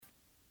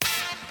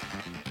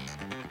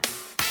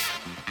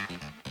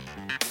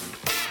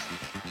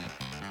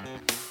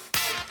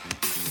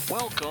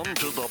Welcome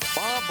to the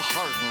Bob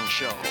Harden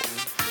Show,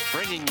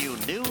 bringing you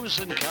news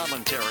and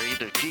commentary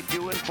to keep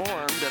you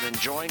informed and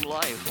enjoying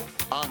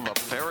life on the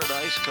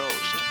Paradise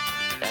Coast.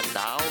 And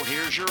now,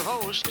 here's your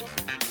host,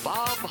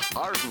 Bob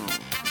Harden.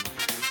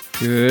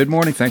 Good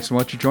morning. Thanks so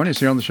much for joining us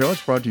here on the show.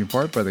 It's brought to you in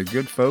part by the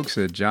good folks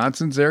at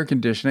Johnson's Air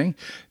Conditioning.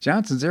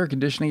 Johnson's Air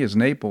Conditioning is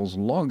Naples'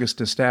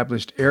 longest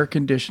established air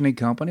conditioning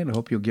company, and I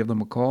hope you'll give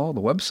them a call.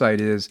 The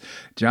website is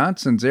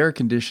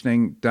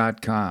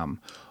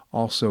johnsonsairconditioning.com.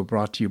 Also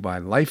brought to you by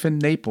Life in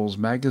Naples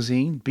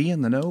magazine. Be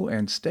in the know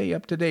and stay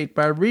up to date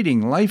by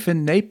reading Life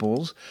in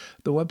Naples.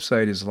 The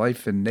website is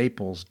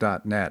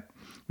lifeinnaples.net.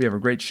 We have a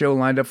great show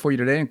lined up for you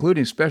today,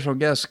 including special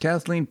guest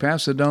Kathleen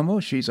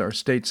Passidomo. She's our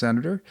state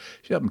senator.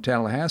 She's up in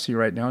Tallahassee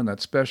right now in that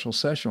special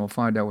session. We'll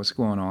find out what's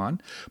going on.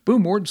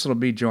 Boone Mortensen will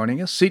be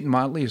joining us. Seton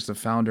Motley is the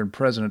founder and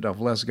president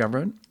of Less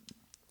Government.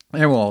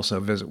 And we'll also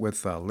visit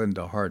with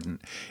Linda Harden.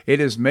 It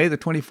is May the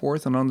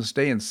 24th, and on this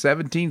day in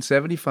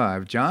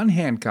 1775, John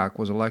Hancock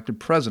was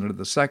elected president of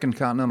the Second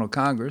Continental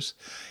Congress.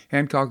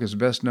 Hancock is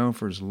best known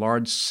for his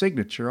large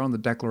signature on the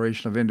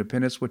Declaration of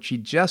Independence, which he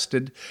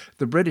jested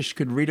the British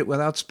could read it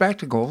without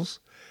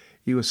spectacles.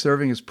 He was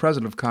serving as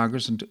president of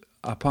Congress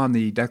upon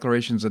the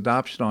Declaration's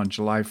adoption on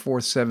July 4,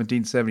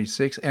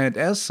 1776, and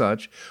as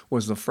such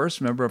was the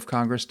first member of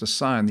Congress to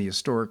sign the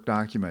historic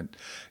document.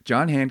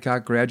 John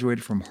Hancock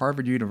graduated from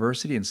Harvard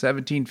University in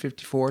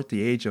 1754 at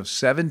the age of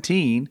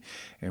 17,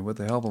 and with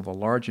the help of a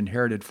large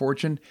inherited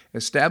fortune,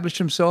 established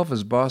himself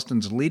as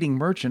Boston's leading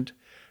merchant.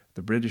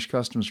 The British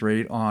customs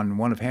raid on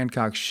one of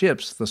Hancock's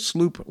ships, the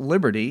sloop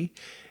Liberty,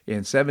 in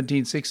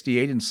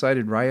 1768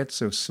 incited riots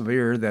so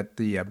severe that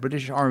the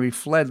British Army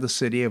fled the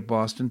city of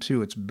Boston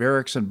to its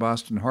barracks in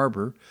Boston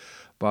Harbor.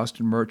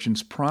 Boston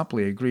merchants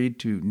promptly agreed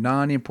to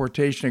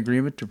non-importation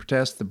agreement to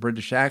protest the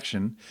British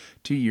action.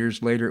 2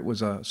 years later, it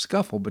was a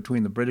scuffle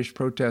between the British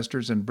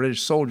protesters and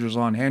British soldiers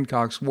on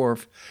Hancock's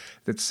Wharf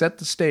that set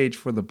the stage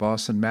for the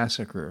Boston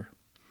Massacre.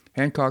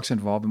 Hancock's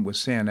involvement with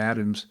Sam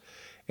Adams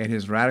and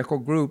his radical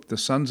group, the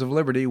Sons of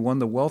Liberty, won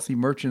the wealthy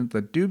merchant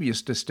the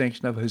dubious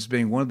distinction of his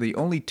being one of the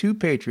only two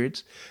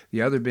patriots,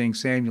 the other being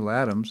Samuel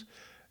Adams,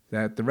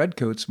 that the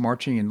Redcoats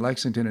marching in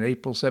Lexington in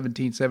April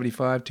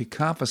 1775 to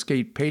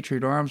confiscate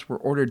Patriot arms were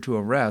ordered to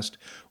arrest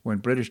when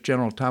British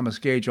General Thomas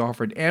Gage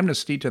offered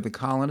amnesty to the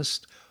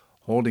colonists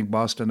holding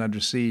Boston under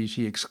siege.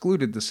 He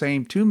excluded the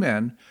same two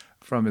men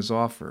from his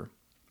offer.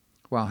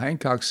 While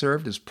Hancock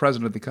served as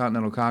president of the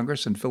Continental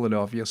Congress in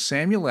Philadelphia,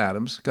 Samuel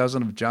Adams,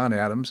 cousin of John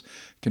Adams,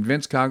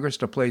 convinced Congress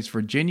to place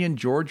Virginian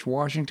George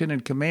Washington in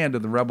command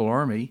of the rebel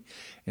army.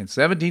 In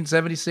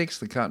 1776,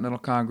 the Continental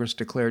Congress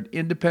declared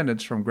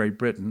independence from Great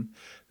Britain.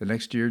 The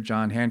next year,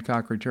 John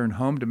Hancock returned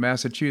home to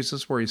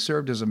Massachusetts, where he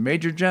served as a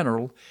major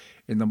general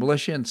in the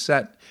militia and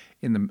sat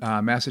in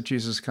the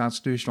Massachusetts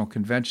Constitutional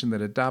Convention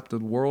that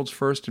adopted the world's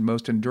first and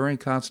most enduring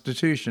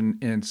constitution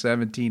in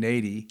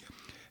 1780.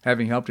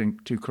 Having helped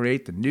to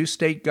create the new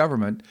state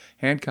government,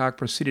 Hancock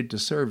proceeded to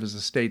serve as the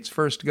state's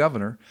first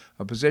governor,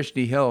 a position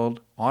he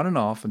held on and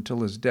off until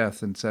his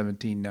death in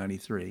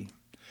 1793.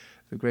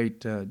 The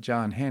great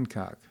John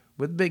Hancock,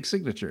 with a big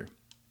signature.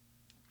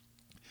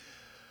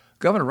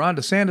 Governor Ron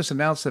DeSantis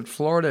announced that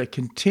Florida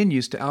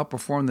continues to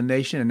outperform the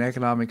nation in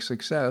economic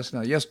success.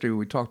 Now, yesterday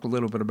we talked a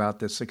little bit about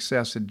the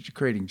success in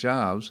creating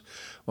jobs.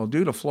 Well,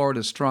 due to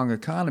Florida's strong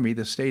economy,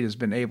 the state has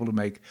been able to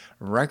make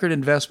record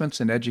investments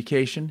in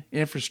education,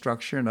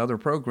 infrastructure, and other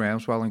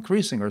programs while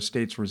increasing our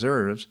state's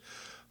reserves.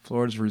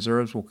 Florida's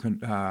reserves will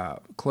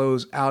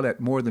close out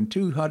at more than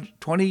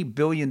 $20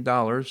 billion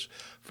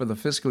for the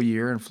fiscal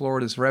year, and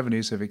Florida's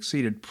revenues have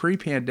exceeded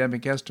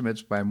pre-pandemic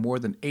estimates by more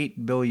than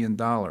 $8 billion.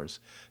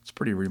 It's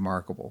pretty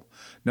remarkable.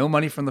 No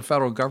money from the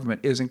federal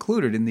government is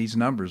included in these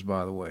numbers,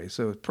 by the way,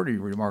 so it's a pretty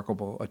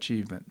remarkable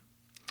achievement.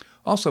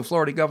 Also,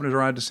 Florida Governor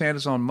Ron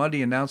DeSantis on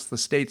Monday announced the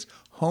state's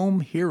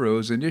Home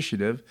Heroes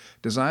initiative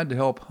designed to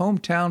help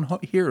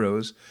hometown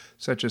heroes,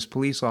 such as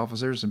police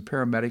officers and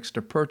paramedics,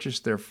 to purchase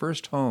their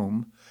first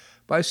home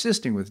by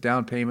assisting with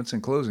down payments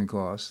and closing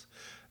costs.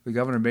 The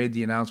governor made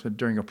the announcement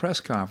during a press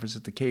conference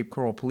at the Cape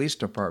Coral Police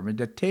Department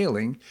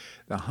detailing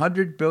the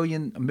 $100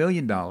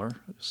 million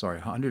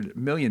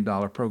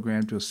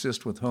program to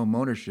assist with home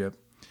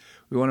ownership.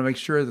 We want to make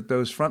sure that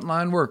those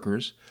frontline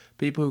workers,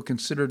 people who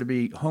consider to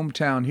be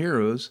hometown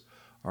heroes,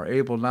 are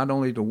able not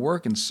only to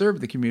work and serve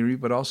the community,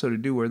 but also to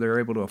do where they're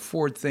able to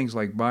afford things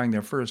like buying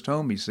their first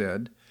home, he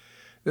said.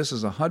 This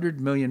is a $100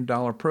 million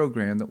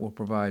program that will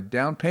provide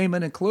down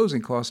payment and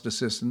closing cost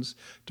assistance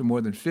to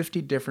more than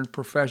 50 different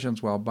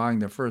professions while buying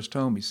their first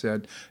home, he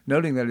said,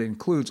 noting that it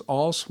includes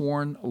all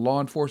sworn law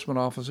enforcement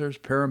officers,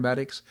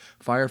 paramedics,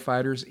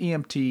 firefighters,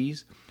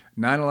 EMTs,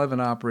 9/11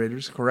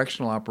 operators,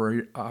 correctional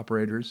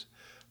operators,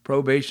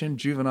 probation,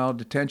 juvenile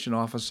detention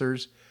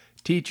officers,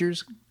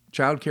 teachers,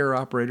 child care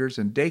operators,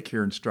 and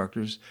daycare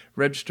instructors,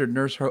 registered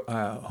nurse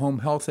home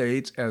health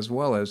aides, as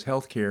well as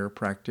health care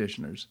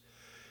practitioners.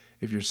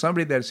 If you're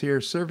somebody that's here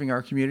serving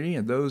our community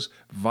in those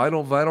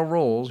vital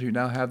roles, you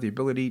now have the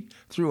ability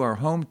through our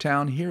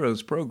Hometown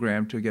Heroes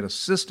program to get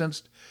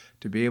assistance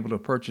to be able to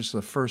purchase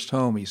the first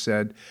home, he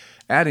said,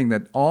 adding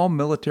that all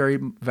military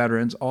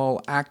veterans,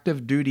 all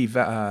active duty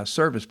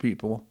service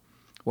people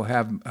will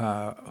have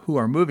who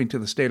are moving to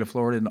the state of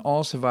Florida, and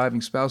all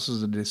surviving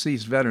spouses of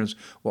deceased veterans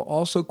will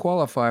also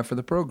qualify for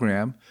the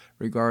program,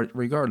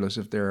 regardless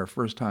if they're a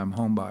first-time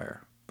home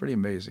buyer. Pretty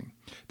amazing.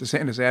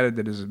 DeSantis added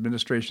that his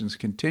administration's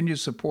continued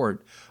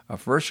support of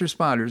first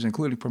responders,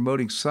 including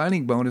promoting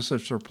signing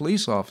bonuses for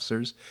police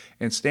officers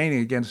and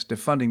standing against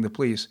defunding the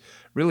police,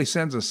 really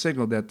sends a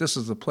signal that this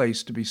is the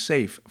place to be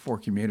safe for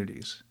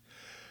communities.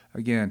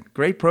 Again,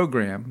 great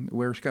program.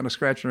 We're kind of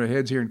scratching our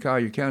heads here in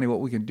Collier County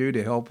what we can do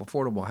to help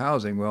affordable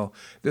housing. Well,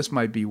 this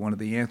might be one of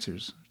the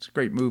answers. It's a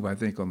great move, I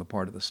think, on the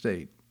part of the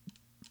state.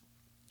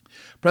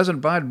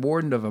 President Biden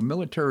warned of a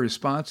military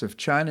response if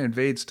China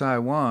invades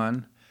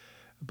Taiwan.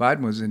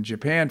 Biden was in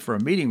Japan for a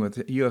meeting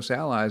with U.S.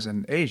 allies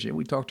in Asia.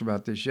 We talked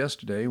about this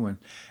yesterday. When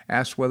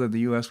asked whether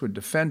the U.S. would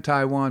defend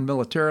Taiwan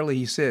militarily,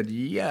 he said,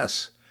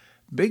 yes.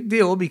 Big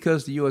deal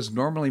because the U.S.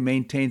 normally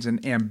maintains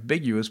an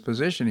ambiguous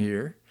position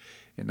here.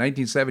 In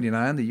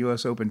 1979, the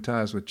U.S. opened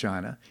ties with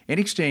China. In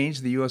exchange,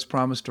 the U.S.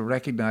 promised to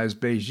recognize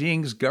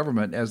Beijing's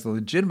government as the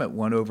legitimate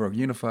one over a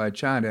unified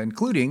China,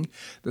 including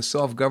the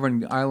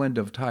self-governing island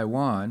of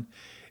Taiwan.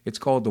 It's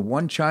called the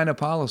One China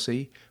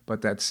policy,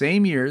 but that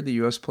same year, the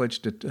U.S.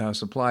 pledged to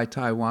supply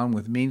Taiwan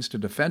with means to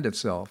defend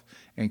itself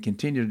and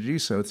continue to do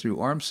so through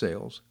arms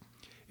sales.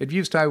 It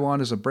views Taiwan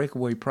as a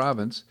breakaway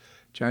province.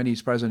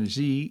 Chinese President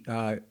Xi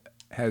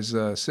has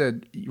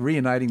said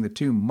reuniting the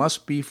two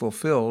must be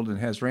fulfilled and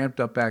has ramped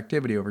up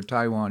activity over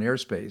Taiwan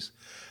airspace.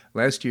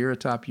 Last year, a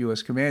top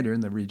U.S. commander in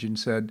the region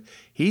said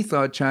he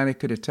thought China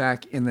could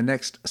attack in the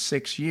next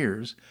 6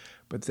 years,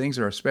 but things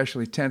are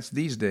especially tense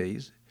these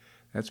days.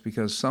 That's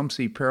because some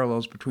see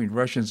parallels between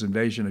Russia's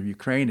invasion of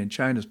Ukraine and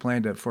China's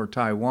plan for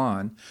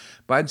Taiwan.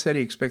 Biden said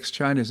he expects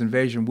China's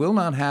invasion will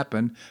not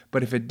happen,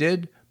 but if it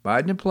did,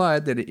 Biden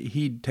implied that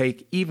he'd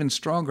take even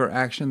stronger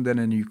action than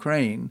in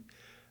Ukraine.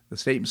 The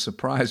statement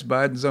surprised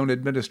Biden's own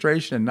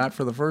administration, and not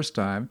for the first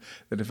time.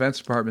 The Defense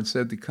Department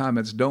said the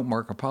comments don't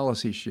mark a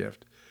policy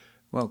shift.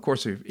 Well, of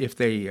course, if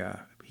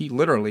he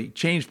literally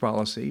changed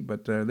policy,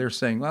 but they're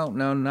saying, well,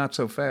 no, not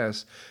so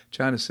fast.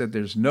 China said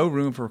there's no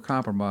room for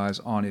compromise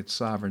on its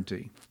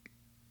sovereignty.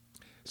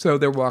 So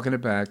they're walking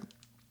it back.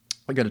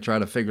 I got to try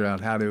to figure out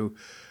how to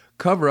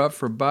cover up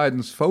for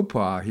Biden's faux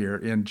pas here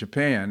in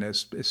Japan,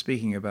 as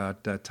speaking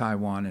about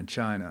Taiwan and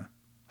China.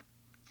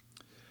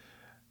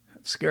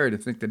 It's scary to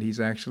think that he's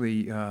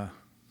actually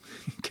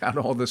got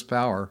all this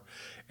power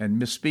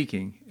and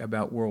misspeaking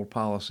about world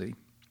policy.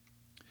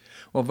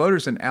 Well,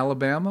 voters in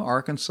Alabama,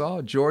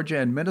 Arkansas, Georgia,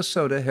 and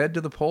Minnesota head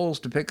to the polls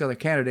to pick other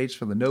candidates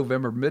for the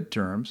November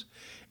midterms.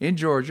 In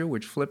Georgia,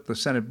 which flipped the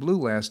Senate blue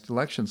last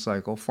election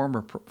cycle,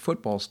 former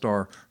football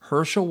star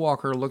Herschel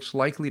Walker looks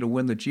likely to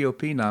win the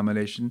GOP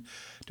nomination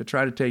to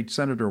try to take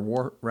Senator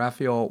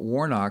Raphael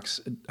Warnock's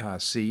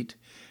seat.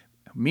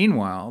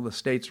 Meanwhile, the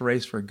state's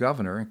race for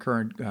governor and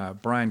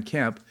current Brian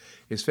Kemp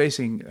is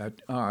facing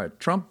a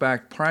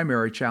Trump-backed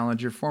primary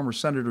challenger, former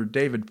Senator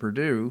David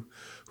Perdue.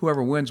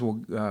 Whoever wins will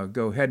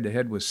go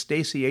head-to-head with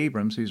Stacey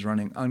Abrams, who's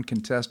running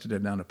uncontested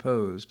and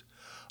unopposed.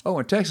 Oh,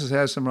 and Texas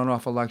has some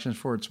runoff elections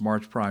for its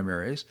March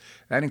primaries.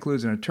 That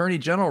includes an attorney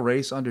general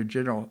race under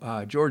General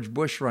George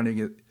Bush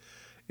running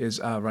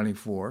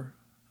for.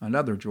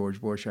 Another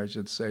George Bush, I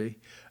should say,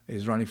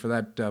 is running for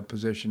that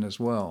position as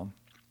well.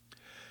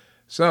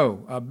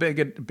 So, a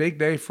big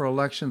day for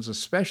elections,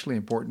 especially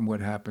important what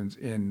happens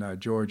in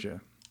Georgia.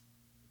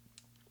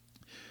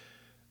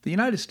 The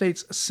United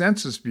States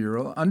Census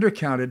Bureau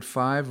undercounted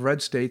 5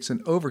 red states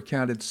and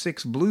overcounted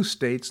 6 blue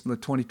states in the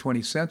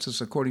 2020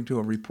 census, according to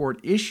a report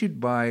issued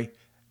by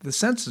the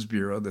Census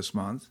Bureau this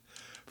month.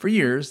 For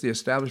years, the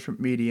establishment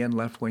media and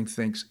left-wing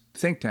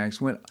think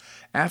tanks went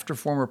after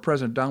former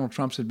President Donald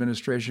Trump's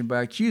administration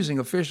by accusing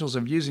officials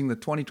of using the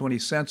 2020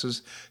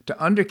 census to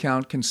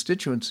undercount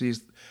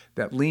constituencies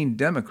that lean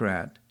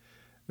Democrat.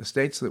 The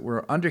states that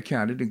were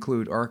undercounted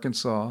include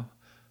Arkansas,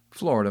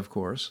 Florida, of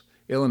course,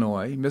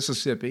 Illinois,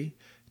 Mississippi,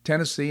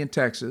 Tennessee, and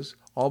Texas,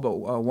 all but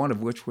one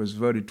of which was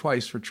voted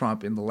twice for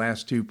Trump in the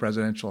last 2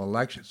 presidential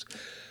elections.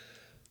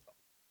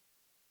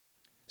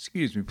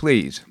 Excuse me,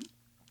 please.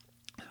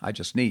 I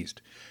just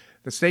sneezed.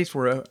 The states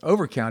were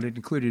overcounted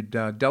included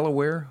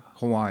Delaware,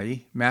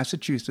 Hawaii,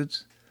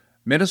 Massachusetts,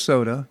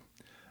 Minnesota,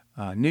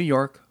 New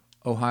York,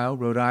 Ohio,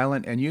 Rhode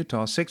Island, and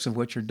Utah, 6 of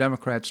which are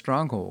Democrat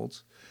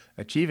strongholds.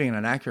 Achieving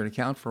an accurate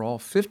account for all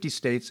 50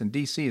 states and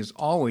D.C. is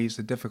always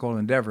a difficult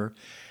endeavor,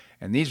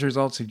 and these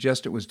results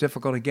suggest it was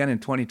difficult again in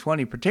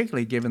 2020,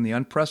 particularly given the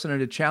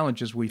unprecedented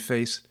challenges we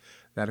faced,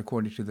 that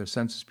according to the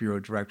Census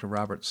Bureau Director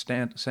Robert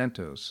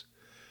Santos.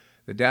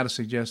 The data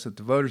suggests that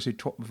the voters who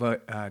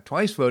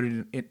twice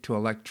voted to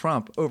elect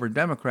Trump over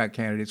Democrat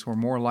candidates were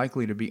more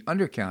likely to be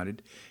undercounted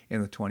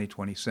in the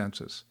 2020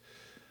 census.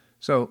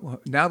 So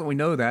now that we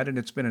know that, and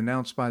it's been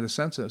announced by the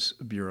Census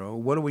Bureau,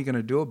 what are we going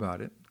to do about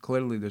it?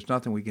 Clearly, there's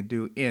nothing we can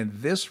do in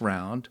this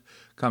round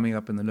coming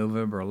up in the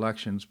November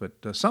elections, but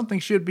something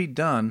should be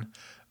done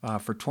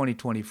for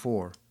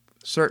 2024.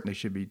 Certainly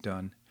should be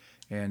done.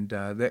 And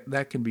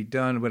that can be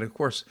done. But of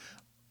course,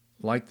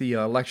 like the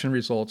election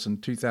results in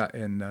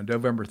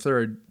November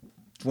 3rd,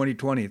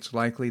 2020, it's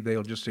likely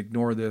they'll just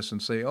ignore this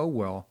and say, oh,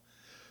 well,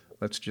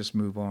 let's just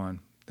move on.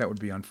 That would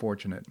be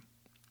unfortunate.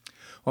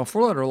 Well,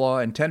 Florida law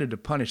intended to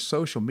punish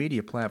social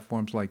media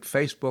platforms like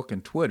Facebook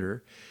and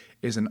Twitter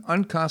is an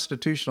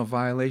unconstitutional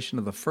violation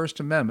of the First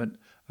Amendment,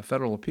 a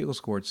federal appeals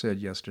court said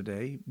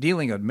yesterday,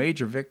 dealing a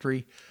major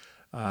victory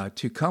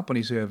to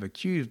companies who have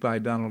accused by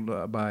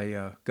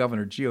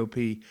Governor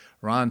GOP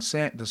Ron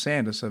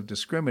DeSantis of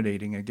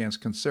discriminating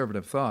against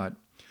conservative thought.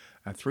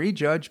 A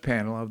three-judge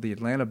panel of the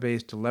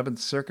Atlanta-based 11th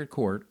Circuit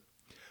Court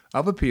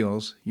of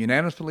Appeals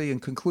unanimously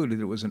concluded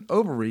it was an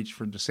overreach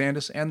for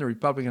DeSantis and the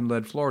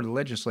Republican-led Florida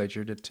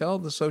legislature to tell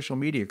the social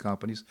media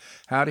companies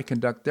how to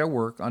conduct their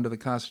work under the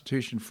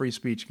Constitution free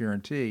speech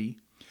guarantee.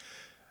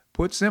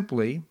 Put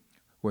simply,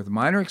 with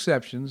minor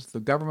exceptions, the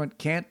government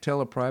can't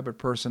tell a private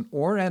person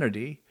or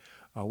entity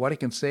what it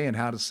can say and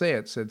how to say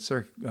it, said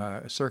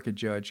Circuit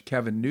Judge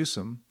Kevin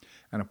Newsom,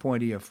 an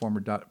appointee of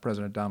former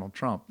President Donald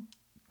Trump.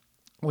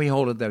 We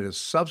hold it that it is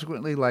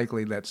subsequently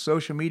likely that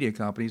social media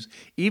companies,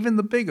 even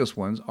the biggest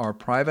ones, are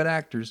private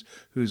actors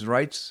whose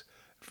rights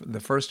the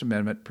First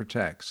Amendment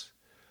protects.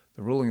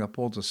 The ruling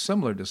upholds a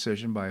similar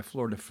decision by a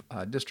Florida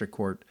District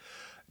Court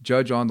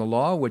judge on the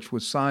law, which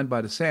was signed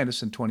by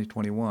DeSantis in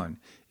 2021.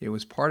 It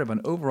was part of an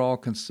overall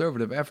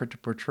conservative effort to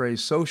portray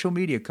social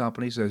media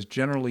companies as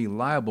generally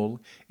liable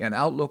in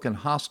outlook and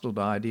hostile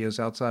to ideas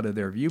outside of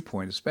their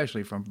viewpoint,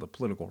 especially from the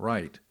political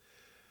right.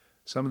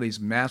 Some of these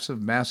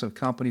massive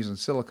companies in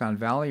Silicon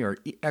Valley are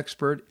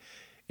expert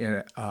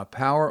in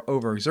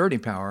exerting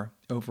power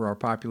over our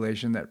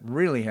population that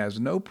really has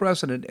no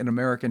precedent in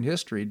American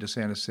history,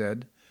 DeSantis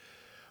said.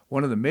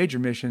 One of the major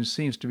missions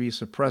seems to be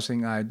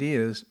suppressing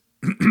ideas.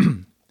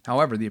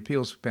 However, the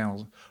appeals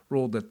panel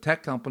ruled that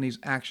tech companies'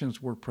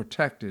 actions were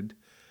protected,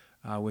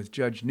 with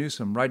Judge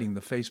Newsom writing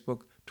the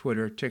Facebook,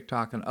 Twitter,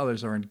 TikTok, and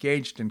others are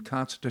engaged in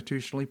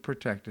constitutionally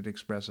protected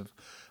expressive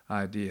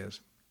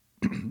ideas.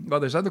 Well,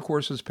 there's other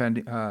cases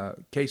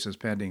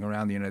pending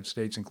around the United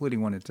States,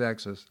 including one in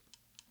Texas.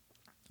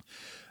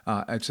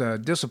 It's a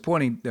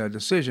disappointing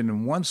decision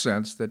in one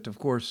sense that, of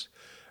course,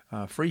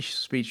 free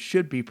speech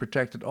should be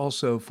protected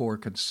also for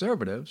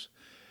conservatives.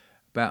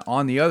 But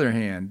on the other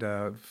hand,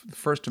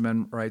 First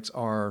Amendment rights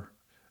are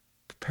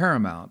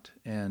paramount,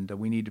 and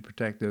we need to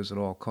protect those at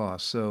all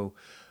costs. So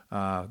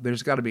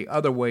there's got to be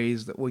other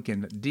ways that we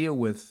can deal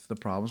with the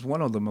problems.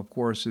 One of them, of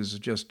course, is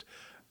just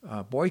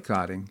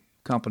boycotting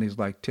companies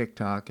like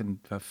TikTok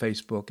and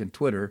Facebook and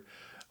Twitter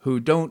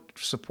who don't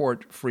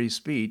support free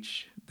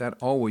speech. That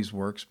always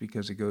works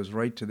because it goes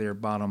right to their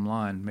bottom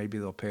line. Maybe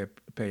they'll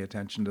pay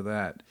attention to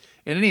that.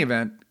 In any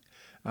event,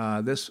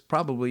 this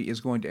probably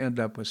is going to end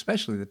up,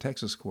 especially the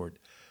Texas court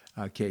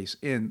case,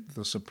 in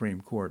the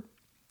Supreme Court.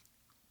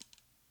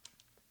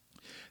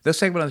 This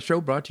segment of the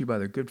show brought to you by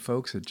the good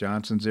folks at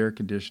Johnson's Air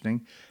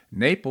Conditioning,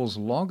 Naples'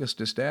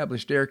 longest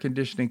established air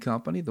conditioning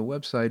company. The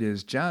website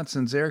is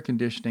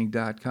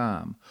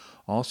johnsonsairconditioning.com.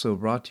 Also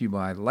brought to you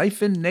by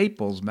Life in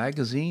Naples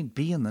magazine.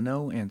 Be in the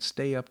know and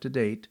stay up to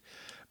date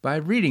by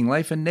reading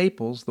Life in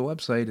Naples. The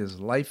website is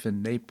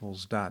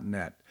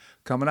lifeinnaples.net.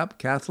 Coming up,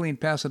 Kathleen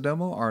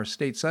Pasadomo, our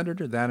state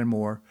senator, that and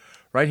more,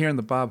 right here on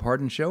The Bob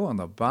Harden Show on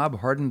the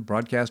Bob Harden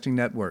Broadcasting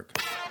Network.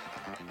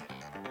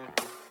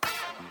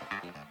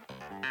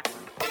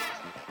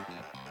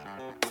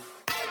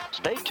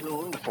 Stay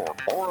tuned for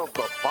more of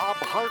The Bob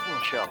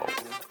Harden Show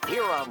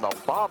here on the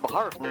Bob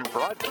Harden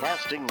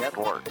Broadcasting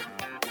Network.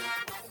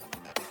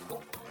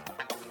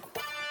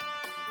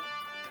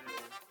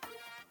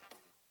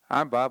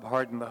 I'm Bob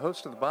Harden, the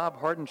host of The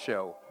Bob Harden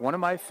Show. One of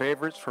my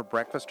favorites for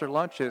breakfast or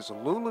lunch is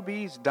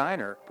Lulabee's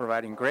Diner,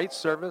 providing great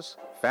service,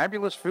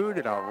 fabulous food,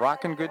 and a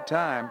rockin' good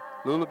time.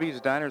 Lulabee's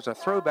Diner is a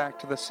throwback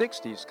to the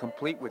 60s,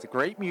 complete with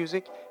great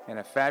music and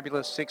a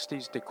fabulous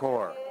 60s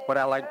decor. What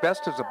I like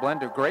best is a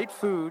blend of great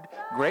food,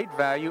 great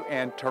value,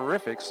 and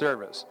terrific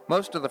service.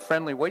 Most of the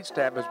friendly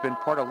waitstaff has been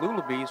part of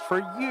Lulabee's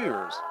for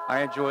years.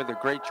 I enjoy the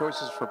great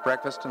choices for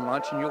breakfast and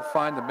lunch, and you'll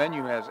find the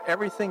menu has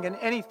everything and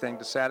anything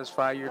to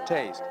satisfy your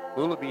taste.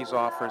 Lulabee's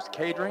offers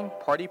catering,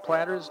 party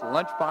platters,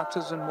 lunch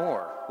boxes, and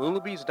more.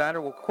 Lulabee's Diner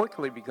will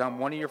quickly become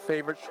one of your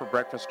favorites for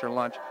breakfast or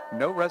lunch.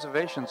 No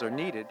reservations are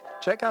needed.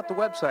 Check out the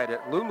website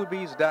at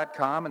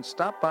lulabees.com and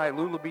stop by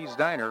Lulabee's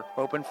Diner,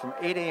 open from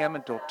 8 a.m.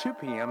 until 2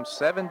 p.m.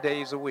 7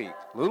 days a week.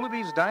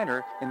 Lulabee's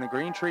Diner in the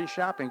Green Tree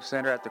Shopping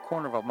Center at the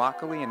corner of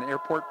Immokalee and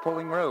Airport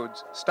Pulling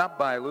Roads. Stop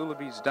by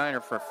Lulabee's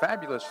Diner for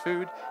fabulous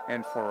food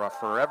and for a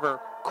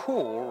forever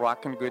cool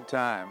rockin' good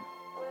time.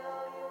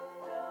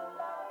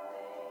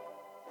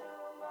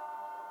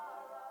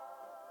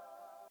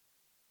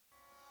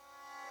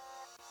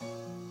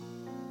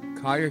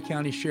 Collier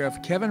County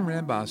Sheriff Kevin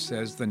Rambas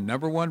says the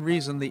number one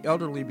reason the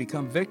elderly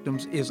become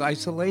victims is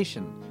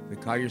isolation. The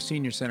Collier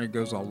Senior Center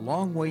goes a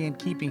long way in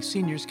keeping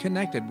seniors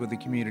connected with the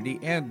community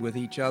and with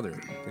each other.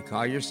 The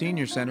Collier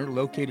Senior Center,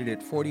 located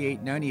at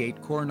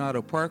 4898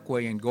 Coronado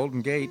Parkway in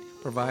Golden Gate,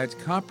 provides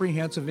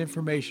comprehensive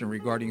information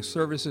regarding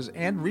services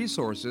and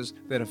resources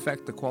that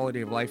affect the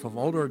quality of life of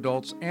older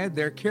adults and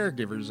their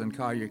caregivers in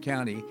Collier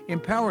County,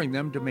 empowering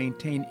them to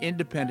maintain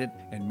independent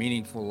and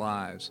meaningful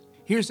lives.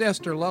 Here's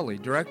Esther Lully,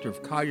 Director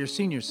of Collier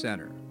Senior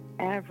Center.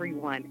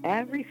 Everyone,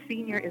 every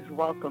senior is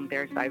welcome.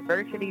 There's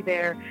diversity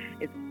there.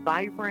 It's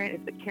vibrant.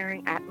 It's a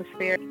caring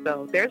atmosphere.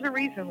 So there's a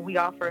reason we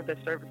offer the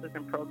services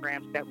and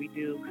programs that we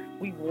do.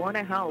 We want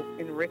to help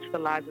enrich the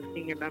lives of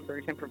senior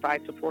members and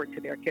provide support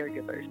to their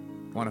caregivers.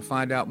 Want to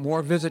find out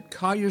more? Visit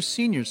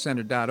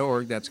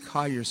collierseniorcenter.org. That's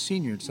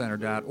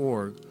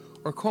collierseniorcenter.org.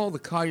 Or call the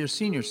Collier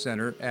Senior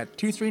Center at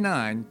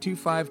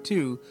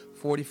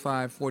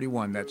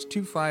 239-252-4541. That's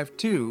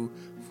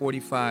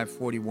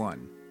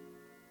 252-4541.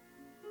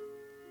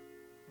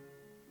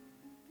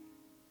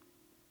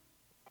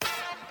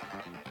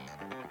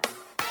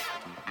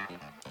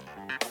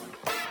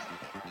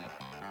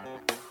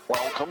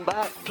 Welcome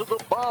back to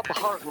the Bob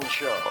Harden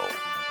Show.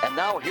 And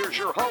now here's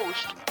your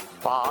host,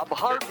 Bob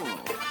Harden.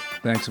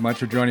 Thanks so much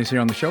for joining us here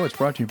on the show. It's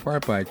brought to you in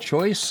part by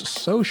Choice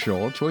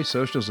Social. Choice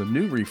Social is a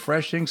new,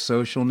 refreshing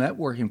social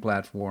networking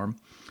platform.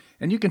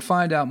 And you can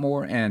find out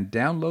more and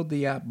download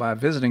the app by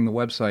visiting the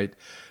website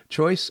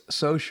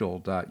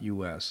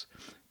choicesocial.us.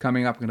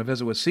 Coming up, we're going to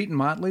visit with Seton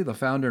Motley, the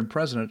founder and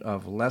president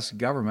of Less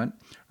Government.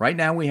 Right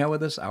now, we have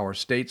with us our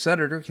state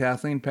senator,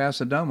 Kathleen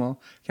Passidomo.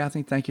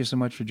 Kathleen, thank you so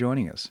much for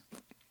joining us.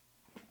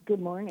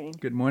 Good morning.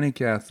 Good morning,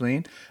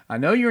 Kathleen. I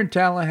know you're in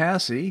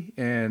Tallahassee,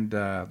 and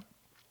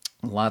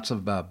lots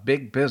of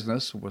big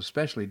business,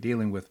 especially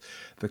dealing with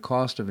the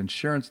cost of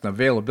insurance, the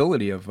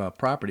availability of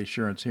property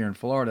insurance here in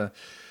Florida.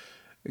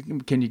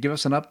 Can you give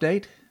us an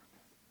update?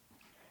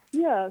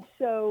 Yeah,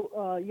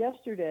 so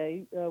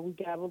yesterday we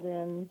gavelled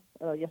in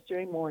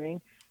yesterday morning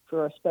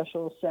for a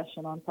special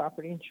session on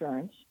property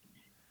insurance,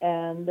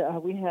 and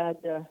we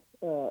had a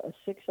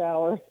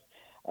 6-hour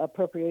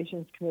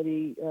Appropriations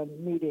Committee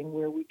meeting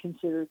where we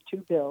considered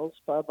two bills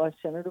filed by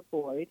Senator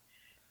Boyd,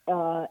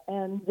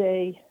 and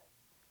the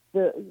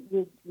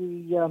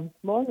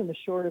long and the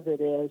short of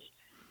it is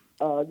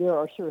there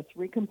are sort of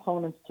three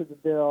components to the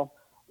bill.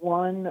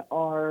 One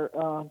are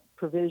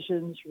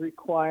provisions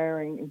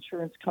requiring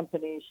insurance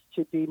companies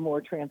to be more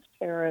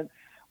transparent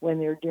when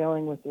they're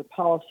dealing with their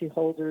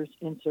policyholders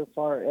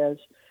insofar as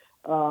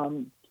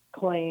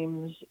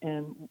claims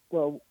and,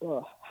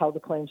 how the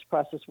claims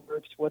process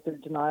works, what their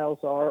denials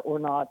are or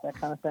not, that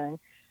kind of thing.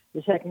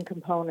 The second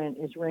component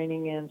is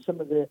reining in some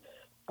of the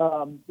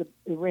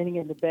reining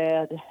in the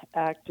bad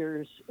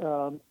actors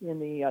in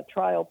the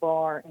trial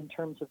bar in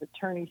terms of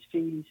attorney's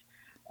fees.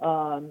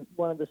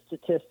 One of the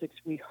statistics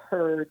we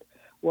heard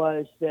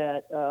was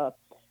that,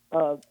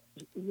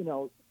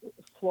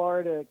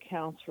 Florida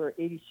accounts for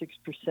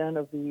 86%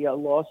 of the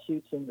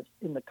lawsuits in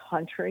the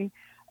country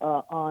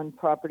on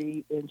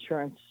property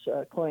insurance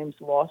claims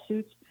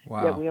lawsuits.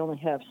 Wow. Yet we only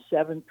have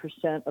 7%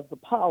 of the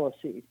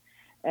policies.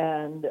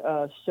 And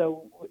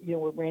so,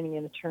 we're reining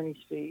in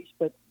attorney's fees,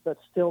 but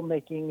still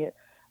making it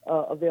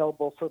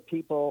available for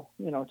people,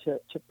 to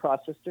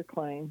process their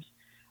claims.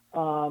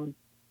 And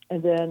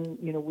then,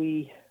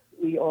 we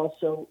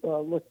also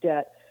looked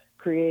at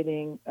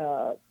creating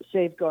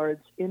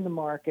safeguards in the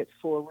market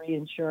for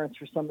reinsurance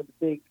for some of the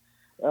big,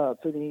 for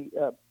the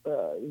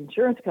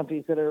insurance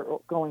companies that are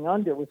going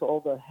under with all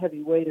the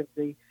heavy weight of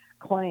the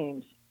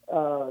claims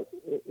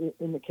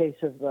in the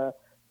case of a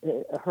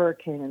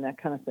hurricane and that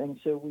kind of thing.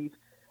 So we've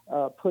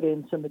put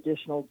in some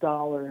additional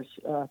dollars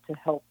to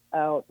help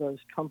out those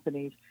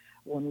companies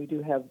when we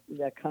do have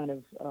that kind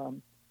of,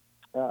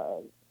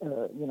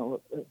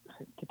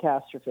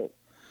 catastrophe.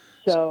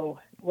 So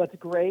what's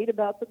great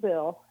about the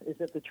bill is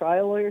that the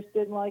trial lawyers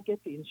didn't like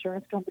it, the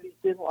insurance companies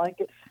didn't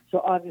like it,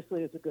 so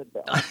obviously it's a good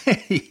bill.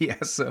 Yeah,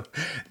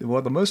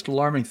 the most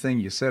alarming thing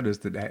you said is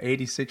that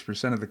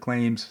 86% of the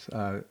claims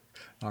are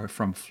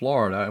from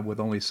Florida with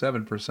only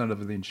 7%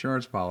 of the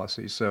insurance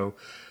policy. So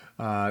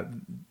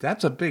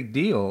that's a big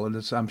deal, and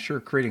it's, I'm sure,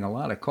 creating a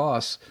lot of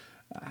costs.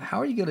 How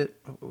are you going to,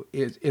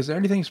 is there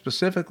anything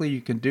specifically you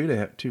can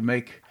do to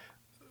make,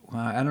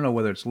 I don't know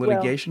whether it's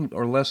litigation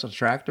or less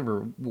attractive,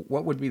 or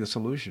what would be the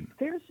solution?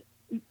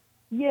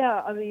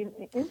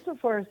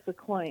 Insofar as the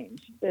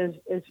claims, as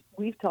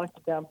we've talked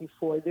about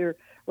before,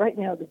 right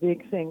now the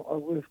big thing are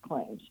roof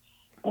claims.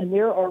 And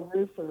there are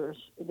roofers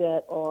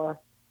that are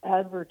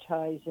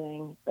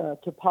advertising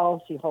to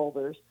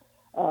policyholders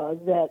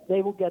that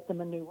they will get them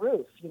a new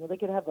roof. They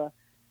could have a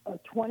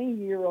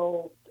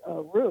 20-year-old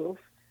roof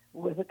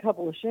with a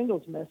couple of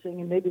shingles missing,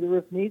 and maybe the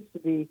roof needs to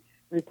be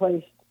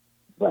replaced.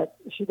 But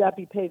should that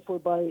be paid for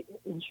by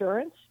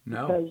insurance?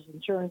 No. Because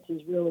insurance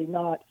is really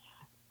not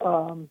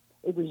a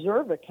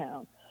reserve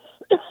account.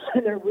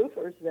 There are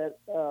roofers that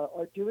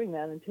are doing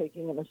that and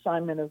taking an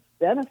assignment of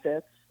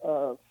benefits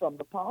from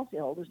the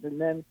policyholders and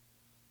then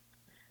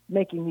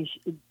making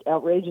these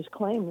outrageous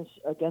claims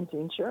against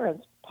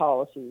insurance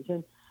policies.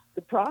 And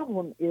the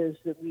problem is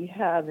that we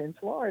have in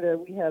Florida,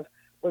 we have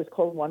what is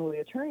called one-way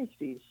attorney's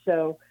fees.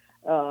 So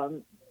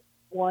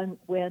when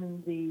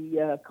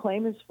the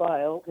claim is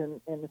filed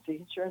and if the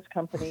insurance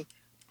company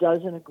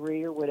doesn't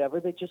agree or whatever,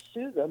 they just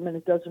sue them, and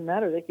it doesn't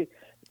matter.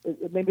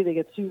 Maybe they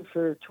get sued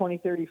for 20,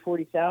 30,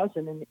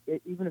 40,000, and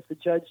even if the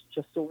judge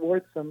just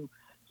awards them,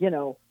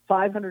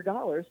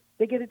 $500,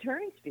 they get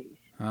attorney's fees,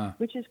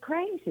 which is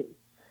crazy.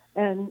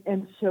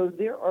 And so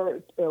there are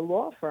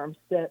law firms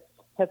that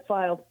have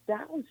filed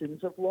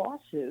thousands of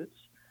lawsuits,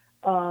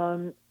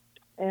 and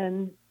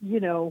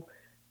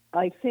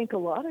I think a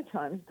lot of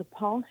times the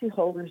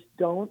policyholders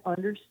don't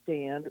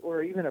understand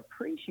or even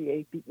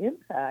appreciate the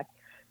impact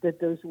that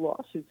those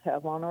lawsuits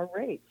have on our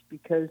rates,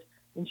 because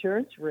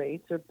insurance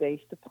rates are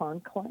based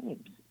upon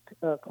claims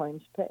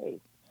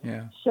paid.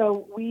 Yeah.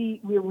 So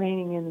we're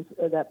reining in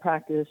that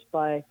practice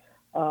by,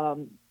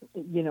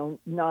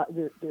 not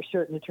there's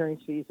certain attorney's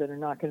fees that are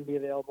not going to be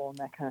available and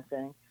that kind of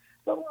thing.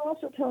 But we're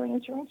also telling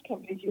insurance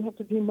companies you have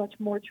to be much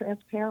more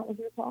transparent with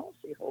your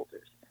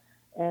policyholders.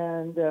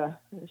 And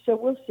so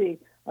we'll see.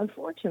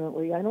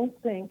 Unfortunately, I don't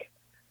think,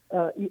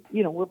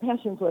 we're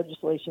passing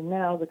legislation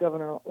now. The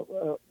governor,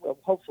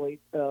 hopefully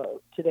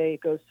today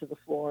it goes to the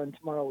floor and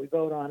tomorrow we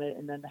vote on it,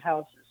 and then the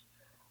House is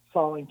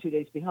following 2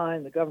 days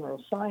behind. The governor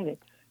will sign it.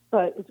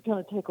 But it's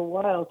going to take a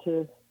while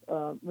to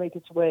make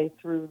its way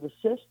through the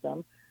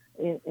system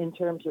in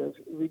terms of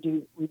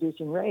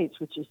reducing rates,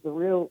 which is the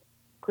real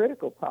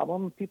critical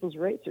problem. People's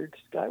rates are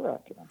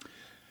skyrocketing.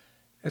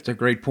 That's a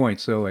great point.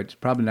 So it's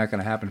probably not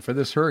going to happen for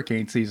this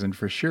hurricane season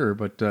for sure,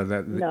 but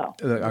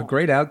a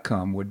great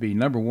outcome would be,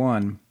 number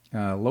one,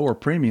 lower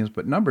premiums,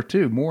 but number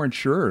two, more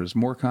insurers,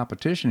 more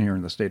competition here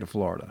in the state of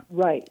Florida.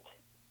 Right.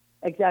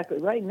 Exactly.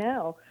 Right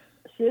now,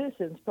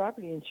 Citizens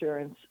Property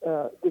Insurance,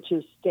 which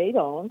is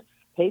state-owned,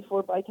 paid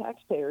for by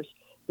taxpayers,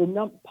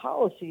 the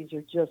policies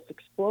are just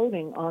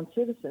exploding on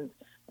Citizens.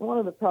 And one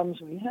of the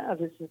problems we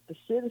have is that the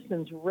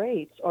Citizens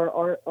rates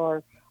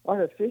are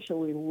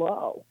artificially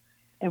low,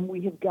 and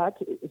we have got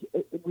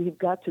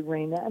to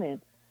rein that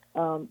in.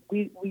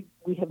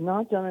 We have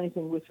not done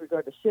anything with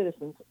regard to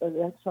Citizens.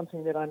 That's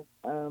something that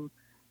I'm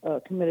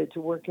committed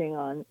to working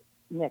on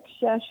next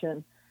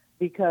session,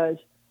 because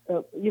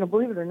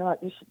believe it or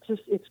not, this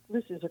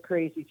is a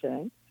crazy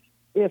thing.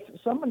 If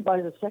someone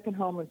buys a second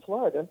home in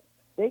Florida,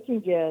 they can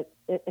get,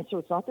 and so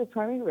it's not their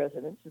primary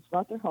residence, it's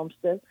not their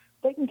homestead,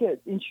 they can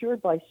get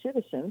insured by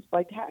Citizens,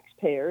 by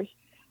taxpayers,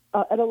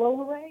 at a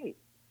lower rate.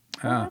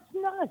 That's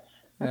nuts.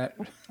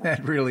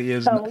 That really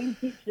is. So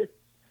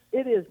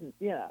it isn't.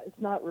 Yeah, it's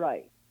not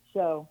right.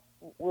 So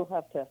we're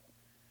going to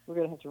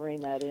have to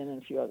rein that in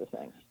and a few other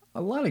things.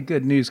 A lot of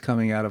good news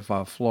coming out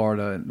of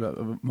Florida.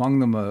 Among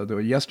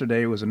them,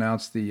 yesterday was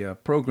announced the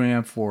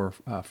program for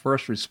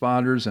first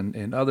responders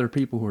and other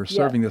people who are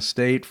serving the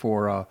state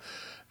for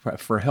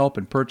help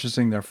in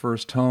purchasing their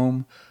first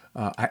home.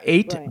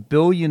 $8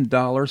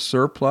 billion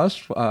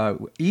surplus,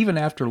 even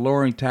after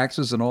lowering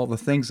taxes and all the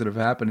things that have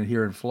happened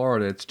here in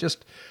Florida.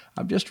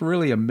 I'm just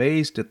really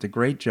amazed at the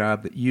great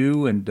job that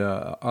you and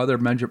other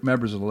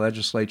members of the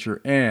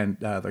legislature and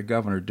the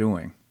governor are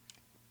doing.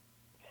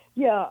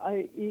 Yeah,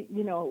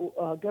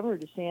 Governor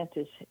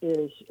DeSantis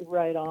is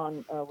right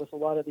on with a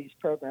lot of these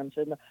programs,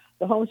 and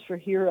the Homes for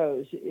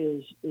Heroes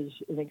is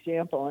an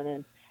example,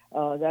 and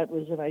that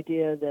was an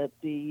idea that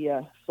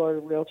the Florida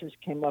Realtors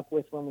came up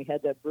with when we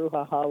had that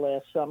brouhaha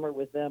last summer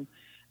with them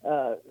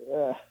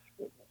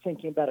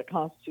thinking about a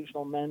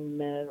constitutional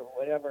amendment or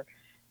whatever.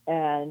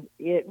 And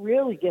it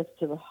really gets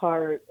to the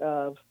heart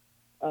of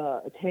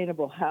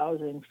attainable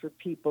housing for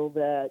people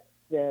that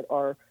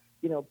are,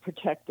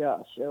 protect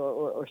us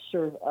or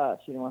serve us,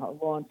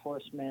 law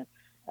enforcement,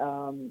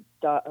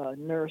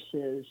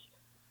 nurses,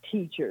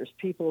 teachers,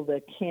 people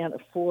that can't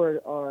afford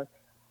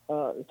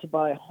to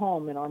buy a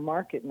home in our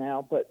market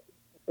now, but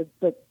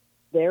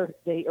they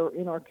are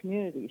in our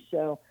community.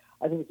 So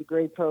I think it's a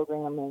great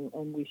program,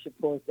 and we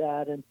support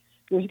that. And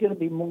there's going to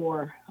be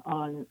more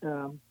on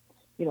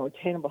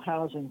attainable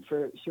housing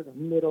for sort of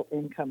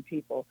middle-income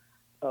people,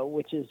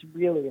 which is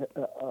really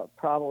a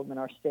problem in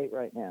our state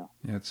right now.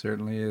 Yeah, it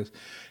certainly is.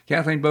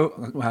 Kathleen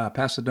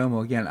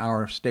Pasadomo, again,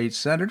 our state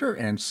senator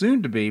and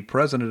soon-to-be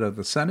president of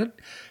the Senate.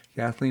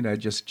 Kathleen, I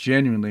just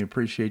genuinely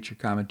appreciate your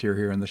commentary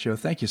here on the show.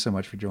 Thank you so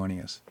much for joining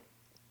us.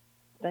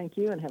 Thank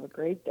you, and have a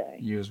great day.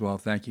 You as well.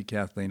 Thank you,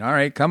 Kathleen. All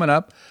right, coming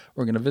up,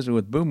 we're going to visit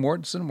with Boo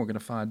Mortensen. We're going to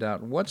find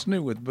out what's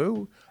new with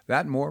Boo.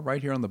 That and more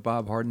right here on The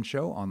Bob Harden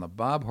Show on the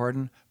Bob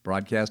Harden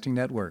Broadcasting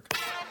Network.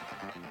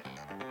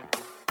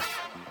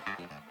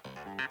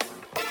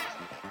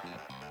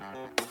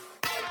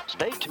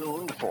 Stay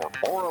tuned for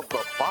more of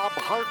The Bob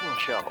Harden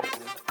Show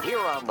here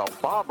on the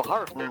Bob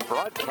Harden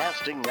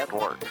Broadcasting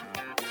Network.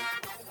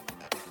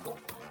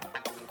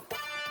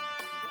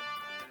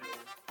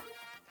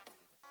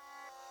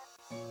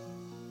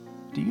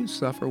 Do you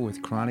suffer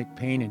with chronic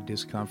pain and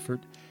discomfort?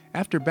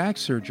 After back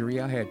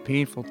surgery, I had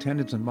painful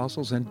tendons and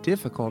muscles and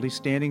difficulty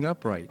standing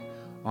upright.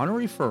 On a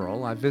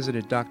referral, I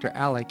visited Dr.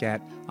 Alec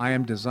at I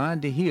Am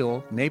Designed to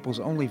Heal,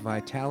 Naples' only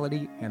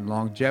vitality and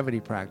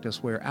longevity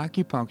practice where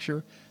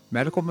acupuncture,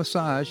 medical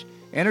massage,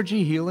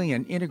 energy healing,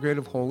 and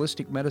integrative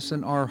holistic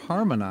medicine are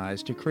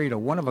harmonized to create a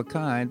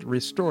one-of-a-kind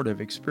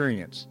restorative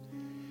experience.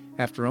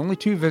 After only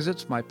 2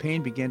 visits, my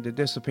pain began to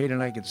dissipate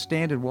and I could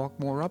stand and walk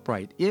more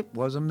upright. It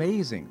was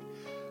amazing.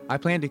 I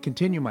plan to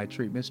continue my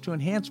treatments to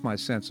enhance my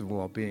sense of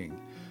well-being.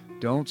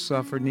 Don't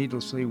suffer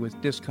needlessly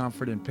with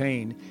discomfort and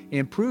pain.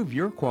 Improve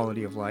your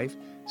quality of life.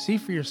 See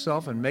for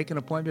yourself and make an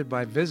appointment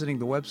by visiting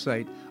the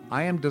website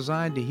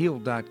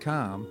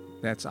IamDesignedToHeal.com.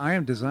 That's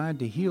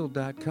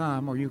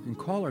IamDesignedToHeal.com, or you can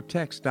call or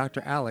text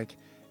Dr. Alec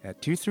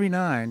at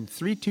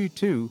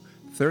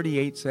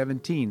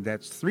 239-322-3817.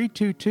 That's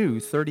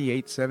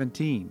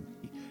 322-3817.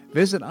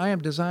 Visit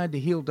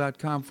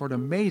IamDesignedToHeal.com for an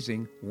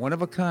amazing,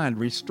 one-of-a-kind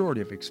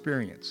restorative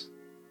experience.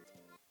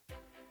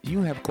 Do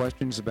you have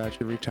questions about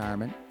your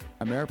retirement?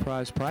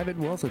 Ameriprise Private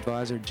Wealth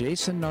Advisor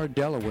Jason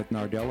Nardella with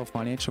Nardella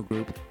Financial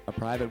Group, a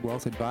private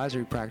wealth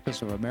advisory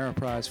practice of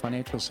Ameriprise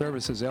Financial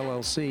Services,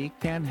 LLC,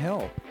 can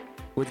help.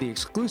 With the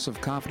exclusive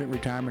Confident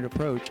Retirement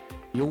approach,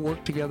 you'll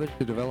work together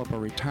to develop a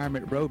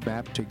retirement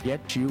roadmap to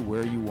get you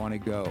where you want to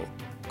go.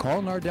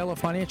 Call Nardella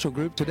Financial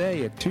Group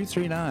today at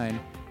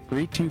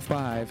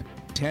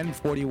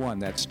 239-325-1041.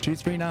 That's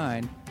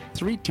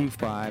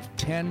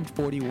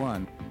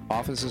 239-325-1041.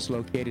 Office is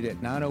located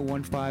at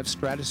 9015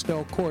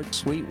 Stratisdale Court,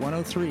 Suite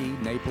 103,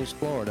 Naples,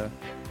 Florida.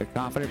 The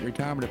Confident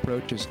Retirement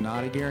approach is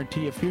not a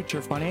guarantee of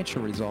future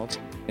financial results.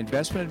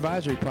 Investment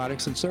advisory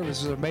products and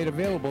services are made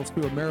available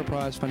through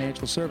Ameriprise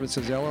Financial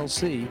Services,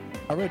 LLC,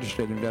 a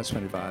registered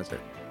investment advisor.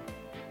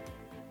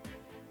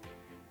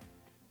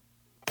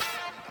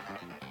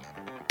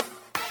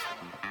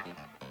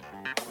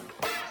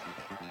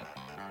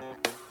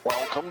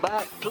 Welcome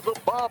back to the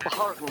Bob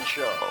Harden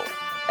Show.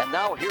 And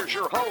now here's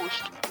your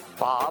host,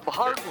 Bob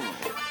Harden.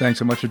 Thanks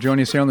so much for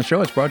joining us here on the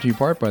show. It's brought to you in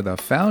part by the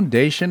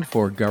Foundation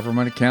for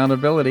Government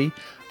Accountability,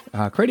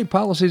 creating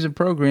policies and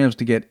programs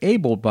to get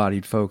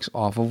able-bodied folks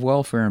off of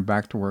welfare and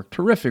back to work.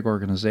 Terrific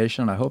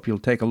organization. I hope you'll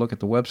take a look at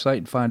the website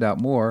and find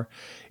out more.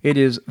 It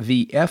is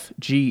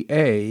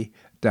thefga.org,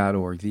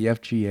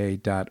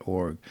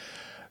 thefga.org.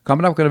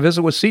 Coming up, we're going to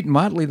visit with Seton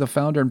Motley, the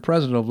founder and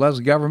president of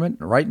Less Government.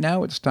 Right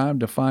now, it's time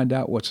to find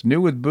out what's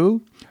new with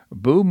Boo.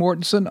 Boo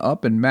Mortensen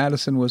up in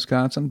Madison,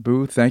 Wisconsin.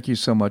 Boo, thank you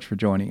so much for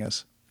joining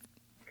us.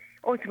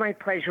 Oh, it's my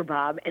pleasure,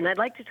 Bob. And I'd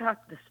like to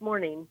talk this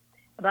morning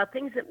about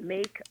things that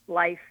make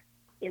life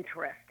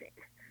interesting.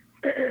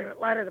 A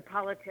lot of the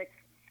politics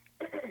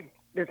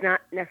does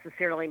not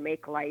necessarily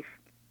make life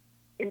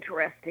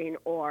interesting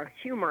or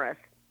humorous,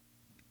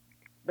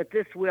 but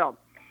this will.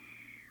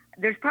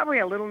 There's probably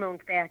a little-known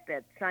fact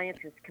that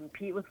scientists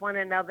compete with one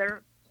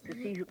another to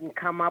see who can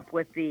come up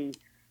with the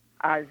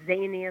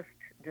zaniest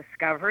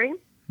discovery.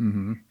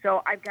 Mm-hmm.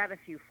 So I've got a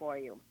few for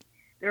you.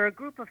 There are a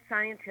group of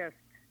scientists,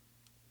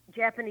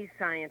 Japanese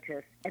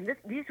scientists, and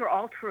these are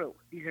all true.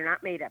 These are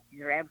not made up.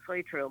 These are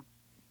absolutely true.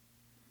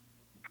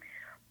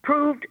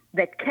 Proved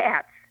that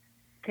cats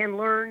can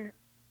learn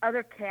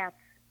other cats'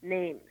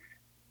 names.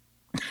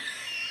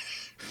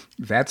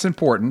 That's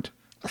important.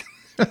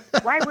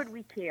 Why would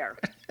we care?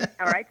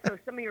 All right, so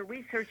some of your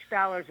research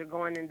dollars are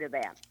going into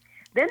that.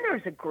 Then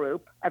there's a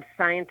group of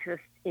scientists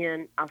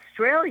in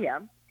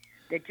Australia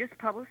that just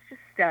published a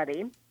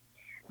study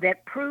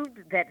that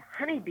proved that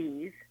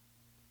honeybees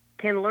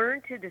can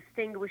learn to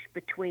distinguish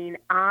between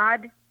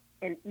odd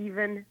and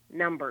even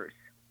numbers.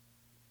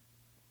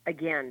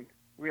 Again,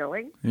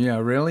 really? Yeah,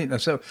 really?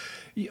 So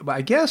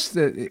I guess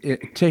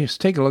that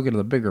take a look at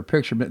the bigger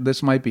picture.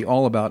 This might be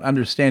all about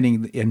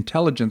understanding the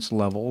intelligence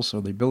levels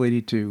or the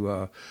ability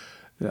to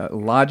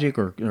logic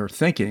or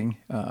thinking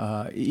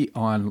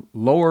on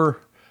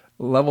lower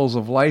levels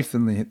of life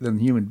than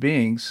human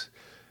beings.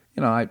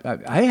 You know,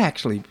 I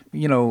actually,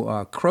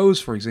 crows,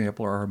 for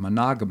example, are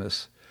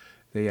monogamous.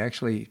 They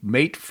actually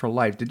mate for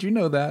life. Did you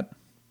know that?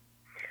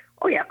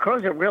 Oh, yeah.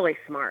 Crows are really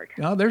smart.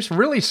 Oh, they're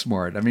really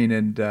smart. I mean,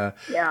 and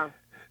yeah.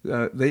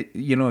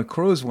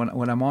 Crows,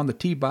 when I'm on the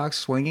tee box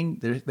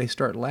swinging, they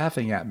start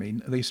laughing at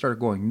me. They start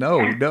going, no.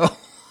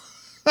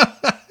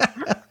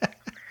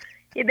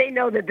 Yeah, they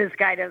know that this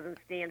guy doesn't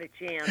stand a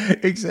chance.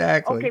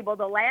 Exactly. Okay, well,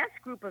 the last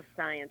group of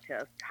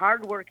scientists,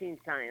 hardworking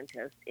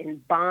scientists in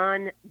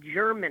Bonn,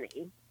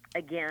 Germany,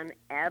 again,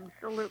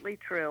 absolutely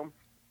true,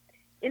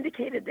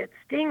 indicated that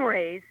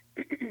stingrays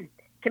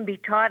can be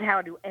taught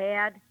how to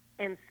add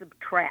and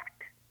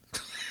subtract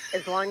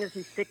as long as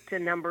you stick to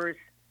numbers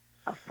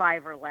of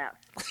 5 or less.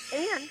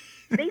 And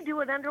they do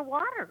it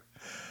underwater.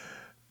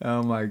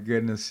 Oh, my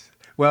goodness.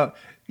 Well,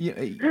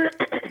 you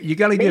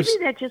got to give.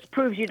 Maybe that just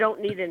proves you don't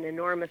need an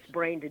enormous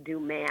brain to do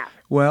math.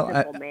 Well,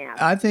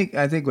 math. I think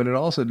what it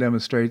also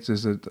demonstrates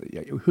is that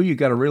who you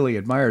got to really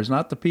admire is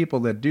not the people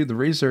that do the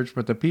research,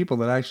 but the people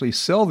that actually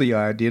sell the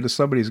idea to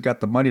somebody who's got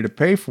the money to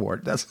pay for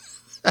it.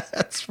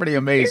 That's pretty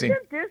amazing.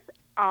 Isn't this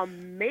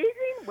amazing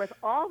with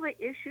all the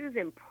issues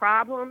and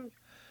problems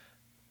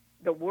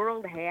the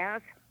world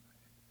has?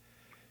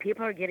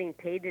 people are getting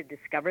paid to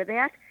discover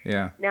that.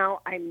 Yeah.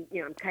 Now, I'm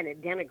kind of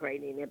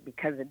denigrating it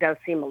because it does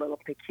seem a little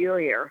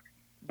peculiar.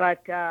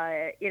 But,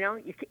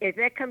 if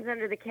that comes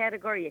under the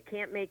category, you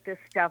can't make this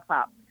stuff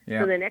up.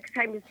 Yeah. So the next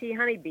time you see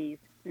honeybees,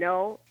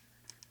 know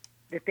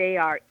that they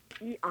are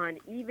on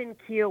even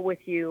keel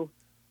with you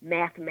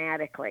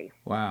mathematically.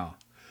 Wow.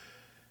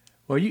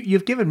 Well,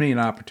 you've given me an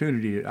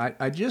opportunity.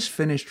 I just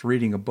finished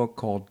reading a book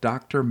called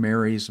Dr.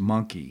 Mary's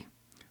Monkey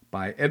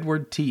by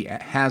Edward T.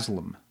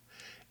 Haslam.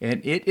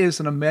 And it is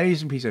an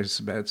amazing piece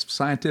of it's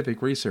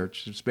scientific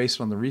research. It's based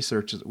on the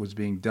research that was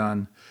being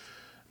done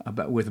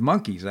with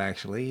monkeys,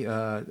 actually,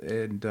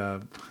 and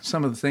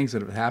some of the things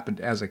that have happened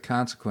as a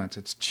consequence.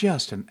 It's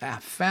just a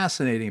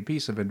fascinating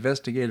piece of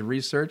investigative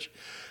research,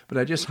 but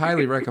I just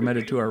highly recommend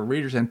it to our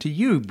readers and to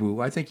you, Boo.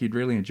 I think you'd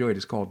really enjoy it.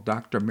 It's called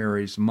Dr.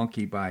 Mary's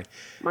Monkey by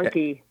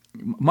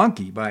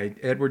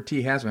Edward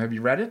T. Haslam. Have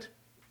you read it?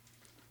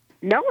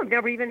 No, I've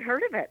never even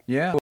heard of it.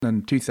 Yeah,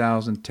 in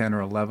 2010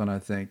 or 11, I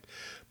think.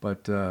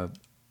 But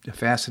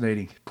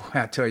fascinating. Boy,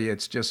 I tell you,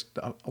 it's just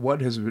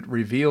what has been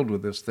revealed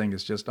with this thing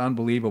is just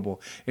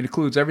unbelievable. It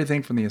includes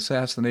everything from the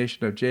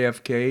assassination of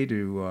JFK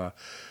to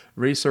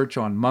research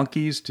on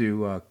monkeys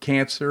to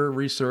cancer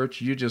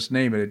research. You just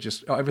name it. It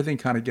just everything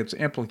kind of gets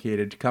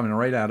implicated, coming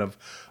right out of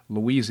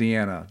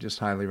Louisiana. Just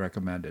highly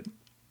recommend it.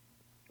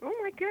 Oh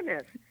my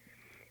goodness.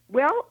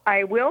 Well,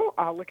 I will.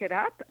 I'll look it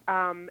up.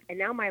 And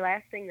now my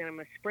last thing that I'm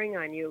going to spring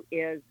on you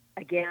is,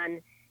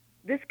 again,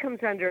 this comes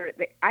under,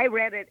 I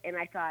read it and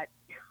I thought,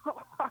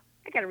 I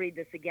got to read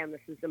this again. This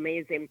is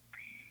amazing.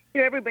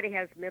 Everybody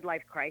has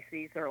midlife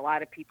crises, or a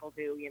lot of people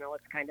do.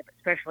 It's kind of,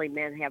 especially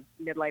men have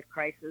midlife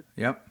crises.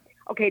 Yep.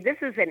 Okay, this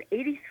is an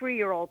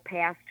 83-year-old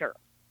pastor.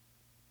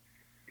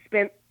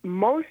 Spent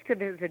most of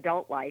his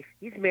adult life,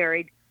 he's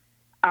married,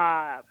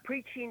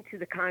 preaching to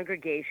the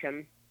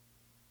congregation.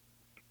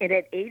 And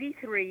at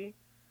 83,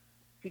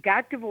 he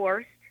got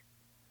divorced,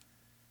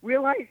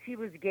 realized he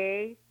was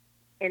gay,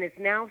 and is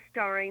now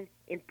starring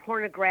in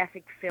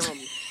pornographic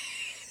films.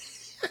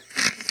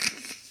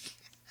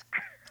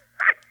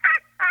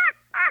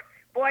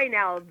 Boy,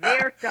 now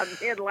there's some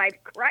midlife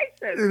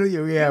crisis.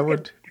 Yeah,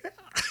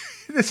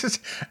 this is,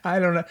 I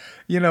don't know.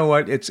 You know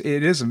what? It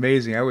is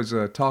amazing. I was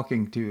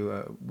talking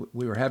to,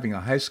 we were having a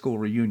high school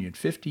reunion,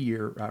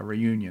 50-year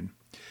reunion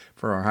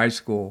for our high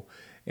school.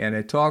 And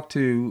I talked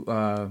to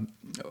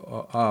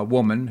a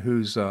woman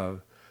who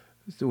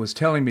was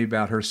telling me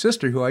about her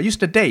sister, who I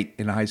used to date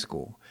in high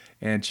school.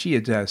 And she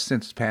had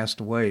since passed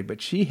away.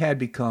 But she had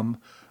become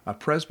a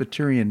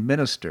Presbyterian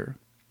minister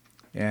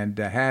and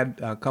had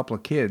a couple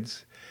of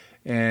kids.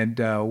 And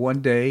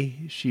one day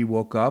she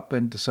woke up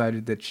and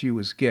decided that she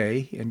was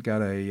gay and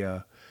got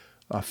a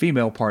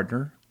female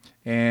partner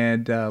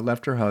and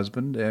left her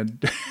husband.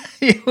 And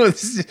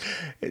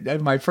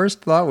and my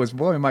first thought was,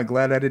 boy, am I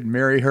glad I didn't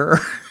marry her.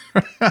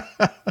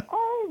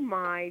 Oh,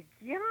 my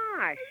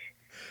gosh.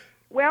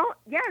 Well,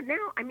 yeah, now,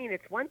 I mean,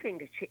 it's one thing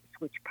to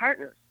switch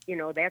partners.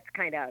 That's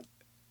kind of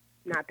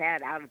not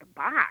that out of the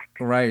box.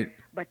 Right.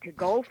 But to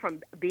go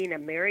from being a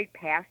married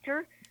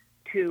pastor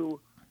to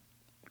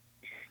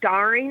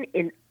starring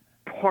in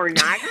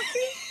pornography?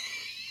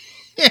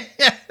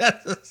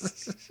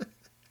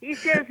 He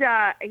says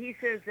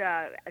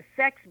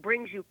sex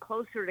brings you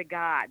closer to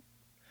God.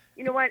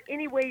 You know what?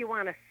 Any way you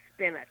want to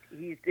spin it,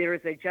 there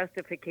is a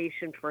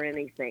justification for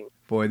anything.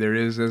 Boy, there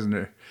is, isn't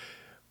there?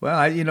 Well,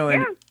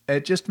 and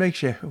it just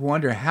makes you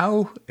wonder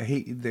how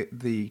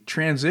the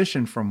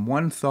transition from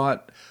one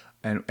thought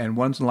and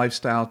one's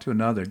lifestyle to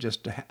another.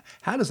 Just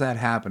how does that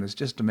happen? It's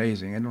just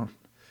amazing. I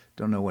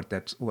don't know what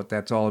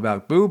that's all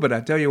about, Boo. But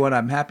I tell you what,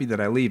 I'm happy that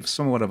I lead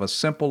somewhat of a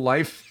simple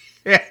life.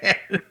 I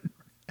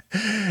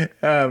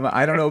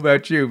don't know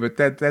about you, but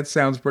that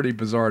sounds pretty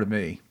bizarre to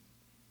me.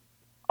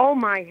 Oh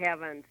my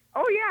heavens!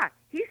 Oh yeah,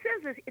 he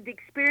says the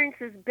experience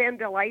has been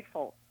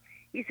delightful.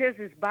 He says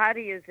his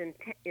body is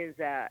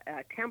a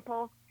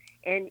temple,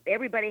 and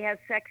everybody has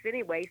sex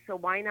anyway. So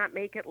why not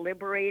make it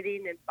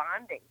liberating and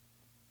bonding?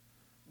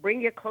 Bring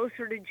you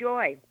closer to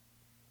joy.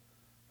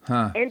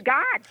 Huh. And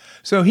God.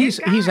 So he's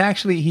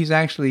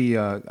actually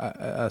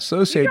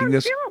associating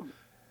this. Film.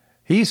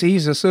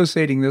 He's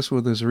associating this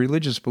with his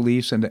religious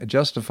beliefs and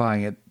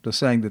justifying it, to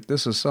saying that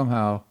this is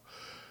somehow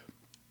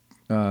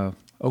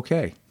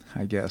okay,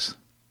 I guess.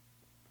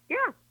 Yeah.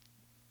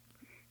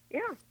 Yeah.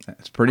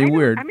 That's pretty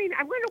weird. I mean,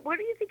 I wonder, what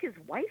do you think his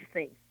wife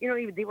thinks?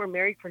 They were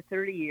married for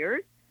 30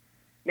 years.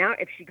 Now,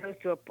 if she goes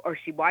or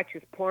she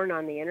watches porn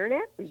on the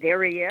internet,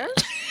 there he is.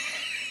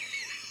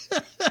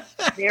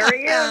 There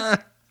he is.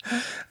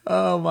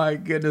 Oh, my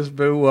goodness,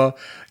 Boo. Well,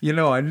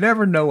 I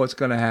never know what's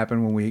going to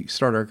happen when we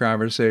start our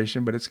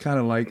conversation, but it's kind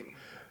of like,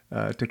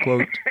 to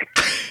quote,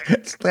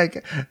 it's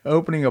like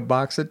opening a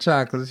box of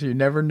chocolates. You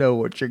never know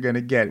what you're going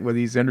to get with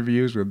these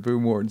interviews with Boo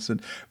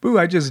Mortensen. Boo,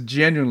 I just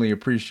genuinely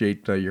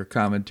appreciate your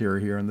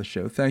commentary here on the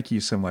show. Thank you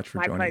so much for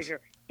joining us. My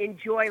pleasure.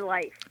 Enjoy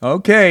life.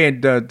 Okay,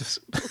 and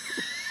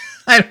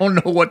I don't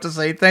know what to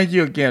say. Thank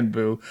you again,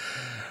 Boo.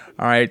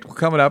 All right,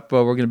 coming up,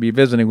 we're going to be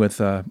visiting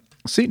with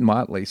Seton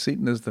Motley.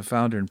 Seton is the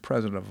founder and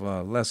president of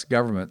Less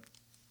Government.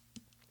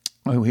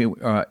 In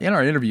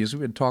our interviews,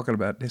 we've been talking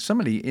about so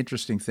many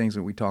interesting things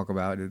that we talk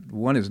about.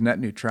 One is net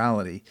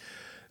neutrality.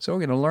 So we're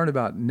going to learn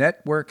about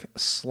network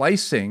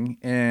slicing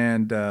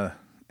and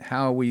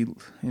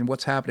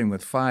what's happening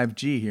with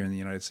 5G here in the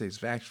United States.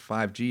 In fact,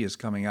 5G is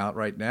coming out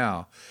right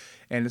now,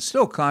 and it's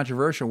still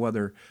controversial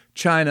whether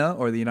China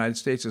or the United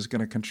States is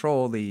going to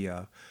control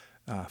the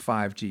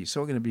 5G.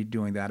 So we're going to be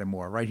doing that and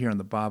more right here on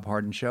the Bob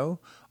Harden Show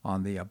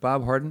on the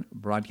Bob Harden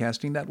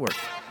Broadcasting Network.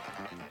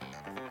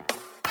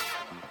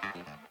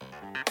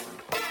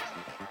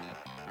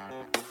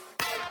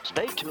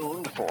 Stay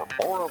tuned for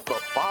more of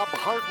the Bob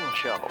Harden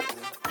Show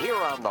here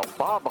on the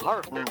Bob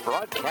Harden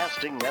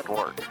Broadcasting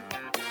Network.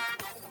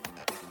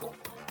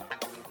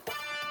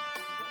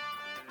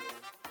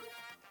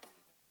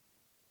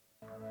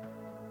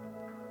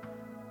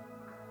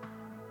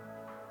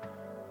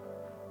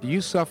 Do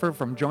you suffer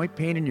from joint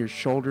pain in your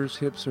shoulders,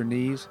 hips, or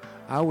knees?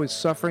 I was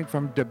suffering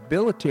from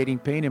debilitating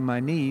pain in my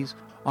knees.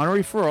 On a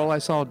referral, I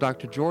saw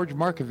Dr. George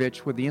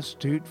Markovich with the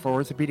Institute for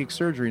Orthopedic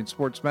Surgery and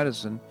Sports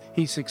Medicine.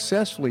 He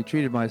successfully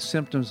treated my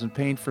symptoms and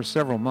pain for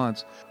several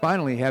months.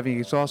 Finally, having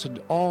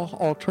exhausted all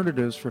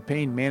alternatives for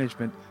pain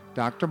management,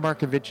 Dr.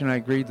 Markovich and I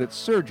agreed that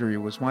surgery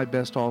was my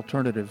best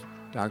alternative.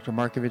 Dr.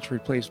 Markovich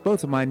replaced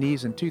both of my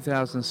knees in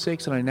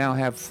 2006, and I now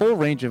have full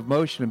range of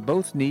motion in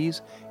both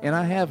knees, and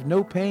I have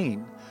no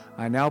pain.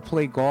 I now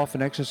play golf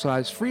and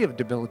exercise free of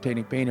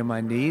debilitating pain in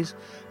my knees.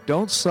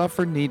 Don't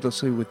suffer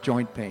needlessly with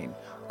joint pain.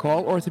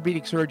 Call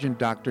orthopedic surgeon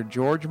Dr.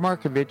 George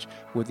Markovich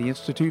with the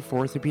Institute for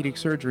Orthopedic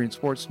Surgery and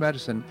Sports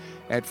Medicine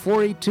at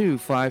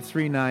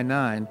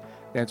 482-5399.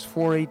 That's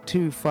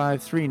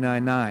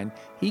 482-5399.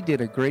 He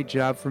did a great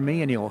job for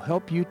me, and he'll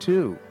help you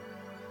too.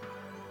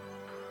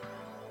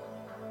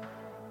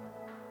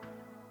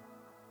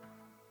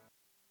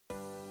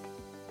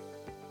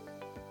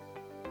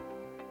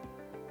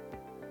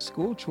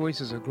 School choice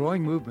is a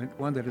growing movement,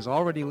 one that is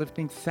already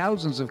lifting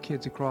thousands of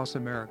kids across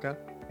America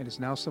and is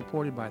now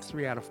supported by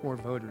 3 out of 4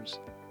 voters.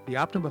 The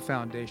Optima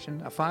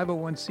Foundation, a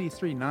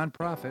 501c3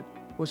 nonprofit,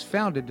 was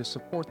founded to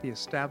support the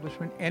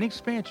establishment and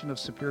expansion of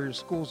superior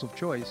schools of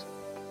choice.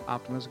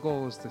 Optima's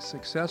goal is the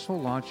successful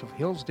launch of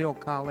Hillsdale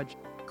College,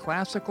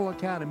 classical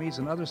academies,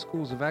 and other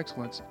schools of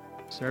excellence,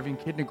 serving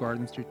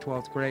kindergarten through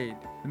 12th grade.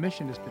 The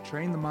mission is to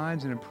train the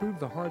minds and improve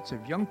the hearts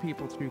of young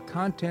people through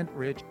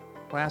content-rich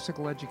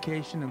classical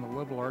education in the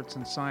liberal arts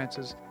and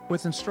sciences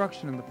with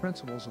instruction in the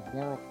principles of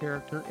moral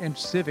character and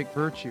civic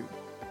virtue.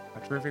 A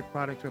terrific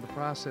product of the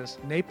process,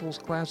 Naples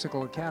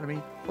Classical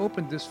Academy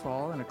opened this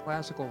fall, and a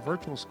classical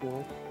virtual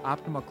school,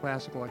 Optima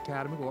Classical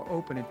Academy, will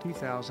open in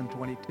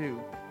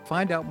 2022.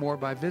 Find out more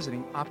by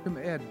visiting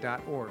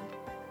optimaed.org.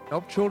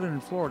 Help children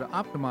in Florida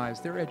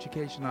optimize their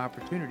education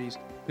opportunities.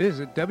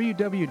 Visit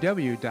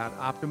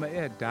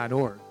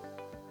www.optimaed.org.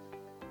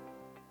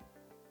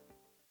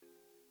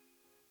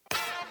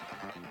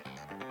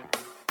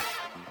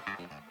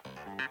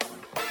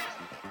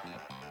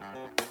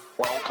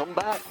 Welcome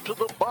back to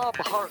the Bob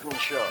Harden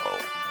Show.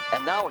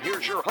 And now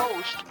here's your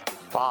host,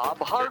 Bob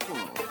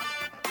Harden.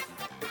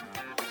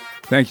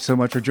 Thank you so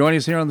much for joining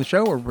us here on the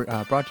show. We're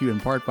brought to you in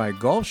part by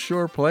Gulf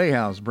Shore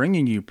Playhouse,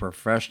 bringing you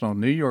professional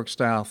New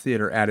York-style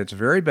theater at its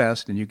very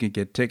best, and you can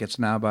get tickets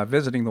now by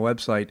visiting the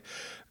website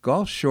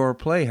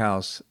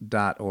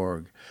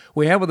gulfshoreplayhouse.org.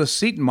 We have with us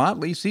Seton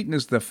Motley. Seton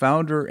is the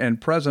founder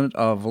and president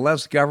of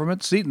Less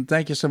Government. Seton,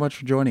 thank you so much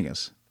for joining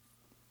us.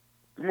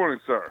 Good morning,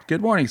 sir.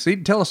 Good morning,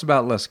 Seton. Tell us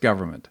about Less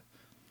Government.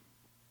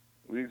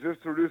 We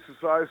exist to reduce the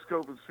size,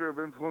 scope, and sphere of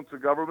influence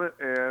of government,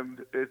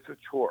 and it's a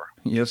chore.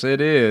 Yes, it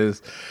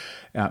is.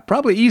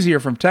 Probably easier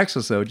from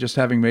Texas, though, just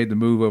having made the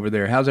move over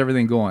there. How's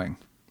everything going?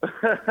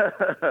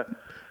 Yes,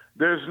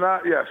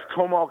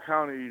 Comal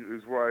County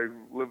is where I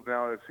live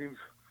now. It seems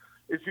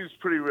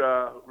pretty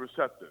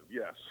receptive,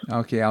 yes.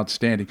 Okay,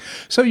 outstanding.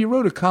 So you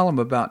wrote a column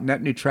about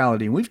net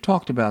neutrality, and we've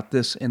talked about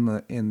this in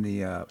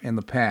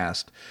the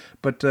past.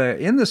 But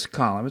in this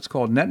column, it's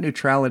called Net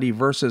Neutrality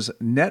versus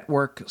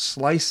Network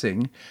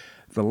Slicing.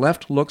 The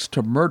left looks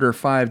to murder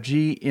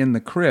 5G in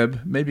the crib.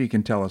 Maybe you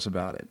can tell us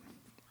about it.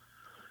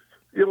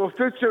 Yeah, well,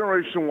 fifth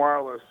generation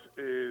wireless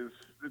it's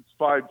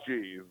 5G.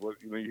 You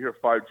hear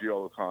 5G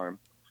all the time,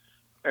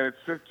 and it's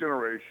fifth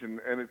generation,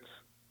 and it's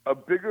a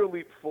bigger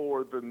leap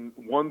forward than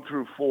 1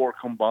 through 4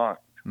 combined.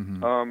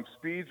 Mm-hmm.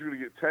 Speeds are going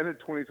to get 10 to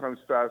 20 times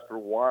faster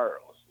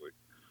wirelessly,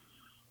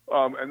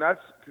 and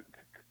that's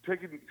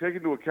take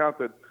into account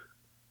that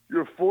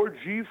your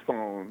 4G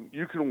phone,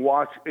 you can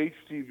watch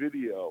HD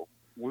video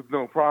with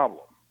no problem.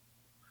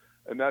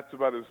 And that's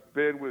about as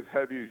bandwidth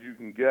heavy as you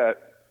can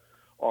get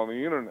on the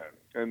internet.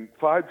 And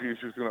 5G is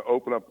just going to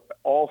open up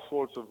all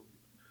sorts of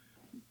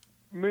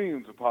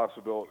millions of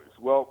possibilities.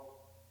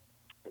 Well,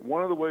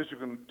 one of the ways you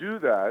can do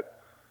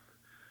that,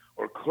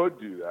 or could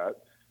do that,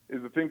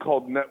 is a thing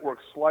called network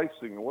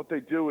slicing. And what they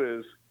do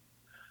is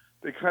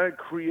they kind of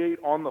create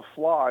on the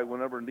fly,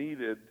 whenever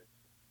needed,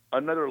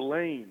 another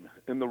lane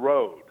in the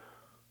road.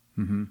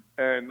 Mm-hmm.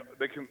 And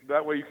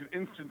that way you can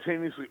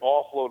instantaneously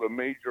offload a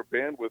major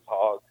bandwidth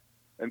hog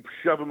and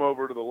shove them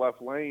over to the left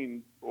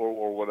lane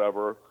or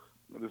whatever.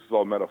 This is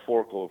all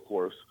metaphorical, of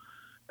course.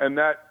 And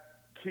that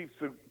keeps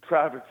the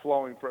traffic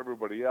flowing for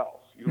everybody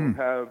else. You don't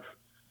have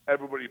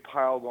everybody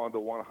piled onto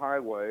one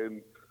highway.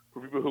 And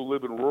for people who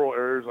live in rural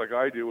areas like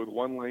I do with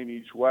one lane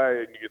each way,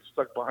 and you get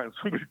stuck behind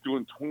somebody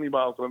doing 20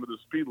 miles under the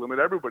speed limit,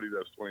 everybody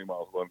does 20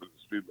 miles under the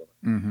speed limit.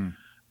 Mm-hmm.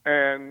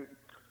 And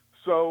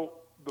so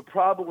the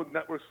problem with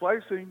network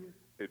slicing,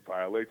 it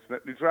violates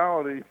net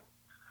neutrality.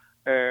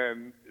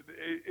 And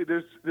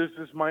there's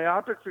this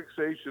myopic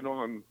fixation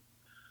on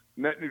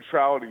net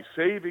neutrality,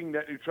 saving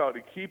net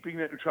neutrality, keeping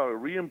net neutrality,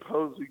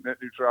 reimposing net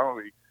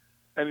neutrality.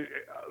 And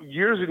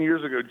years and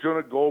years ago,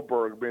 Jonah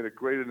Goldberg made a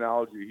great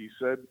analogy. He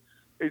said,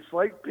 it's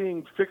like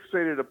being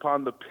fixated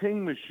upon the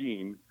ping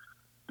machine,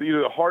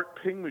 the heart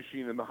ping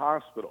machine in the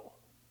hospital.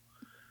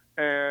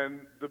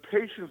 And the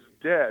patient's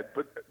dead,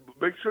 but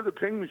make sure the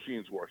ping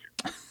machine's working.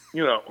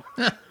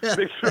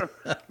 Make sure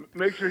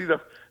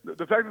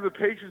the fact that the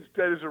patient's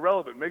dead is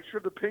irrelevant. Make sure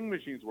the ping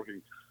machine's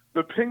working.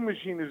 The ping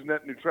machine is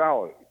net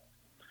neutrality.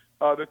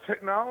 The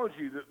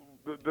technology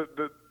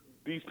that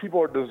these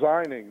people are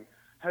designing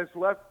has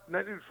left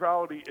net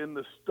neutrality in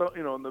the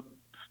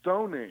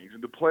Stone Age,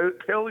 in the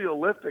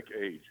Paleolithic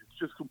age. It's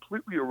just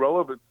completely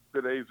irrelevant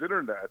to today's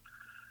internet.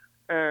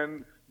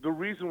 And the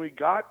reason we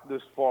got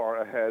this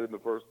far ahead in the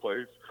first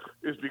place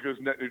is because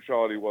net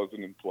neutrality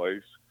wasn't in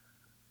place.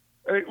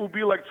 And it would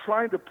be like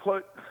trying to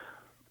put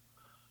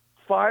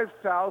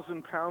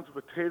 5,000 pounds of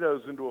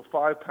potatoes into a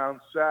 5-pound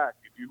sack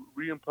if you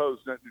reimpose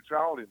net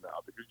neutrality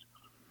now, because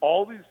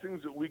all these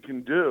things that we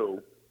can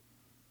do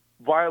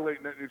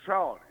violate net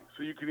neutrality.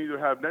 So you can either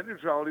have net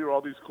neutrality or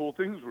all these cool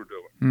things we're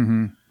doing.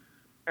 Mm-hmm.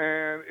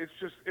 And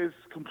it's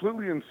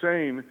completely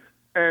insane.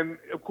 And,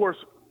 of course,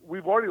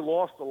 we've already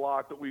lost a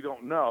lot that we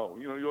don't know.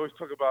 You always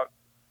talk about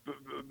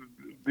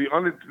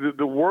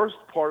the worst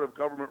part of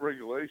government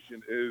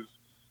regulation is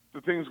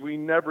the things we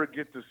never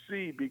get to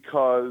see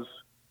because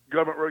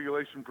government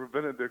regulation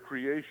prevented their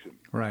creation.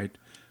 Right.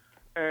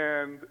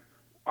 And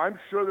I'm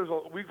sure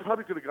we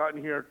probably could have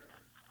gotten here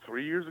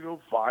 3 years ago,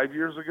 5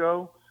 years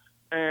ago,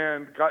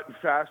 and gotten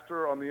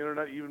faster on the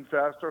internet, even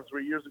faster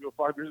 3 years ago,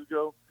 5 years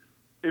ago,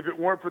 if it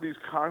weren't for these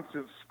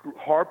constant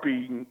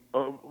harpies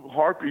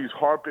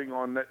harping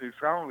on net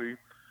neutrality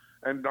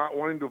and not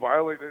wanting to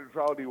violate net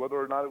neutrality, whether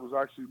or not it was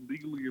actually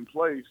legally in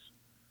place,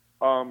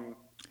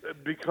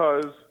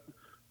 because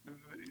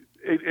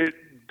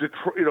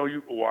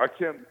I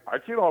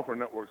can't offer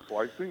network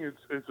slicing.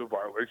 It's a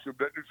violation of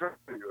net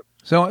neutrality.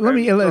 So let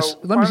me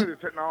the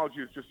technology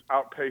has just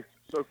outpaced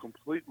it so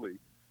completely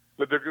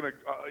that they're going to,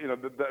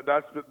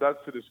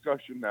 that's the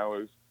discussion now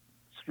is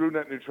screw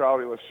net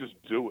neutrality. Let's just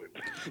do it.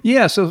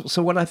 Yeah. So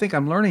what I think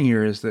I'm learning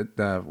here is that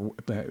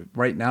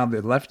right now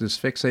the left is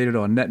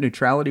fixated on net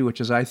neutrality,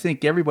 which is I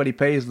think everybody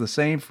pays the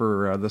same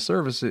for the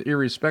service,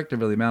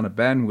 irrespective of the amount of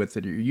bandwidth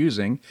that you're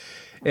using.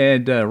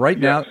 And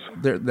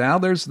now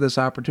there's this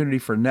opportunity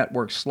for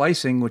network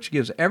slicing, which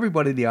gives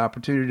everybody the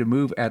opportunity to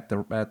move at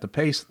the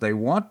pace that they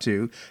want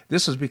to.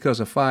 This is because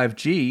of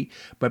 5G,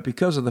 but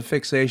because of the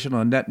fixation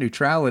on net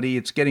neutrality,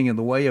 it's getting in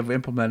the way of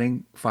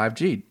implementing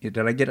 5G. Did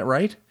I get it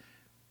right?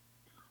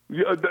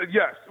 Yeah,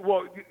 yes.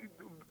 Well,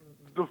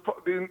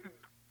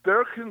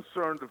 they're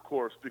concerned, of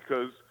course,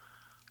 because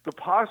the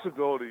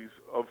possibilities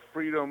of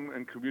freedom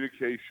and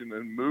communication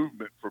and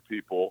movement for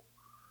people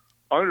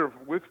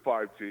with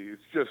 5G is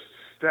just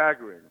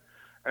staggering,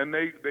 and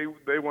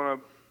they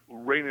want to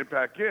rein it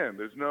back in.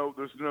 There's no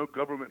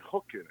government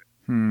hook in it,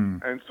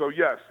 and so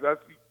yes,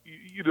 that's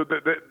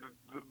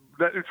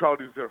net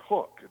neutrality is their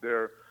hook.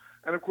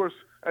 And of course,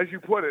 as you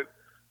put it,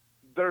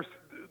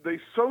 they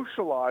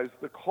socialize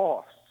the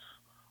costs.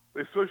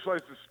 They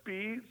socialize the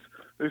speeds,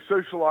 they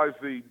socialize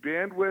the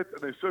bandwidth,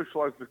 and they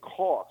socialize the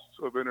costs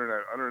of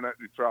internet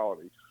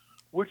neutrality,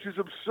 which is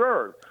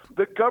absurd.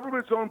 The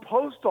government's own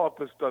post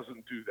office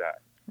doesn't do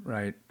that.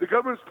 Right. The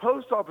government's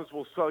post office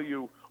will sell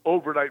you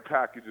overnight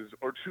packages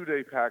or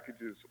 2-day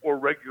packages or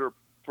regular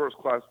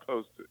first-class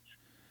postage.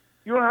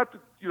 You don't have to,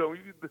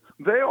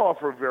 they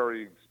offer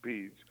varying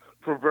speeds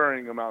for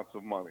varying amounts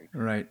of money.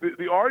 Right.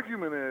 The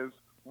argument is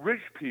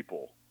rich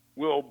people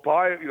will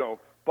buy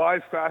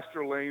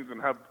faster lanes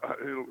and have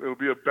it'll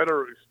be a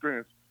better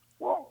experience.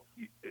 Well,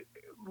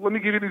 let me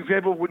give you an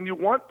example of when you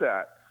want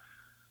that.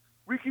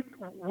 We're getting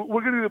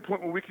to the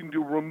point where we can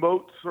do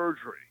remote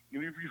surgery.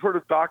 You've heard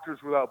of Doctors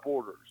Without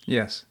Borders.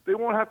 Yes. They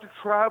won't have to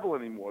travel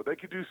anymore. They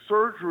could do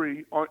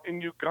surgery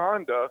in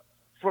Uganda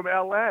from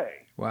L.A.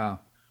 Wow.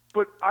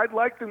 But I'd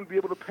like them to be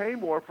able to pay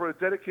more for a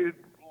dedicated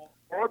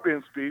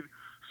broadband speed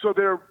so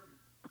their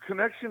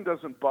connection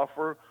doesn't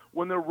buffer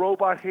when their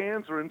robot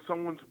hands are in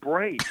someone's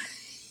brain.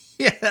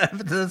 Yeah,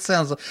 that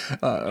sounds... Just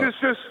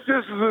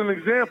as an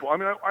example. I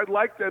mean, I'd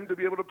like them to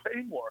be able to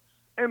pay more.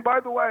 And by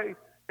the way,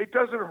 it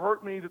doesn't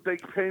hurt me that they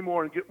pay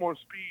more and get more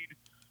speed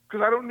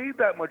because I don't need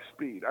that much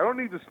speed. I don't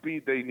need the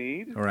speed they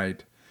need.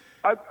 Right.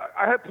 I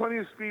have plenty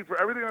of speed for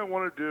everything I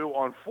want to do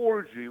on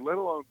 4G, let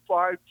alone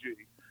 5G.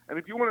 And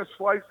if you want to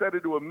slice that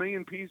into 1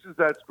 million pieces,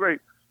 that's great.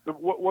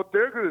 But what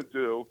they're going to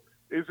do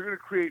is they're going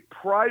to create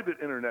private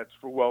internets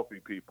for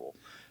wealthy people.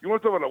 You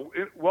want to talk about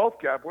a wealth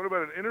gap? What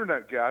about an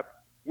internet gap?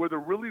 where the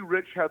really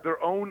rich have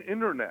their own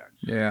internet.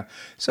 Yeah.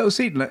 So,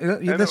 see, And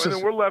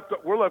we're left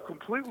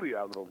completely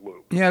out of the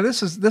loop. Yeah,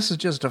 this is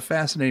just a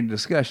fascinating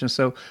discussion.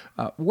 So,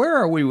 where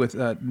are we with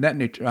net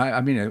neutrality? I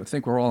mean, I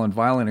think we're all in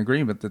violent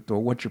agreement that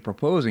what you're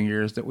proposing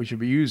here is that we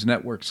should use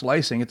network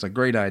slicing. It's a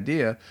great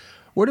idea.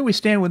 Where do we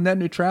stand with net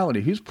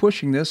neutrality? Who's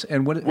pushing this,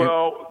 and what?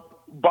 Well,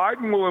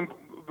 Biden will.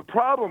 The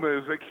problem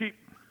is they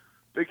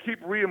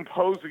keep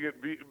reimposing it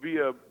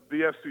via the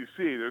FCC.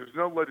 There's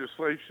no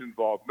legislation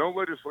involved. No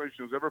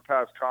legislation has ever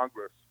passed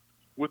Congress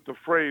with the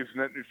phrase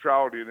net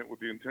neutrality in it with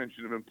the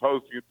intention of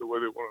imposing it the way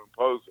they want to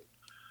impose it.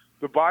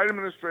 The Biden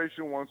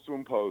administration wants to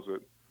impose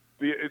it.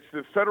 It's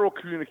the Federal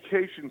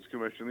Communications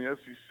Commission, the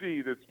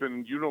FCC, that's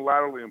been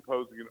unilaterally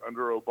imposing it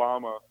under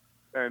Obama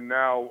and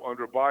now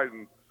under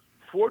Biden.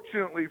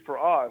 Fortunately for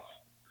us,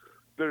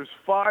 there's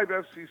 5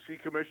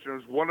 FCC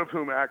commissioners, one of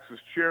whom acts as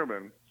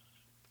chairman,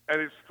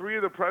 and it's 3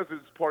 of the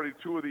president's party,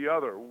 2 of the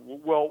other.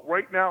 Well,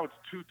 right now it's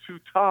 2-2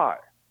 tie.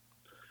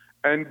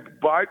 And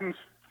Biden's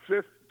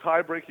 5th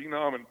tie-breaking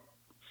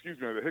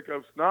the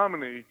Hiccups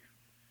nominee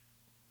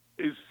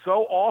is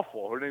so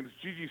awful. Her name's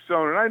Gigi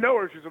Sohn, and I know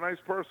her. She's a nice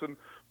person,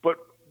 but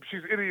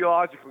she's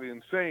ideologically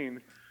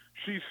insane.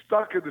 She's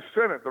stuck in the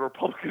Senate. The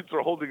Republicans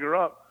are holding her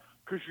up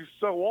because she's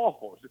so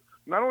awful.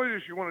 Not only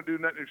does she want to do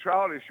net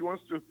neutrality, she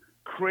wants to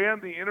cram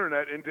the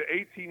internet into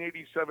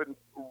 1887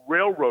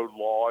 railroad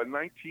law and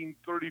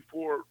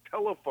 1934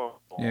 telephone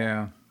law.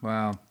 Yeah,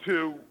 wow.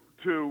 To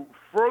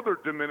further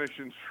diminish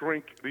and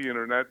shrink the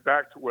internet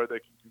back to where they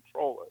can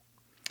control it.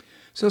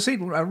 So, see,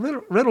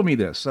 riddle me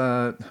this.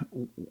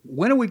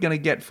 When are we going to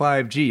get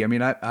 5G? I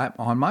mean, I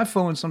on my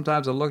phone,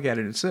 sometimes I look at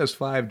it, it says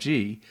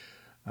 5G.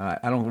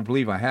 I don't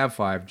believe I have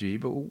 5G,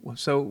 but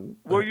so...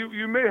 Well,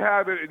 you may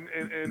have it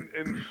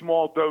in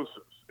small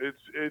doses.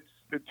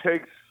 It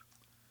takes...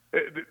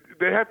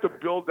 They have to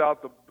build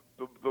out the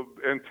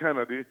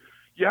antenna.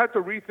 You have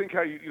to rethink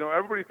how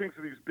everybody thinks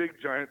of these big,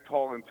 giant,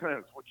 tall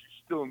antennas, which you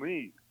still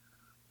need.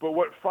 But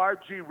what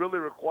 5G really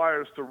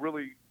requires to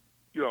really,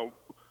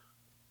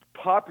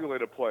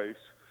 populate a place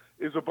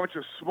is a bunch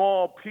of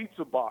small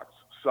pizza box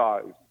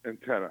size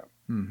antenna.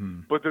 Mm-hmm.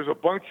 But there's a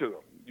bunch of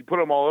them. You put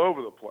them all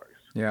over the place.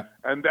 Yeah.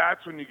 And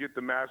that's when you get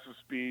the massive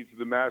speeds,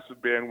 the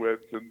massive bandwidth,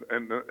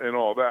 and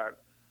all that.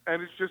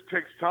 And it just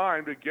takes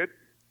time to get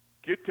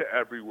to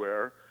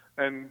everywhere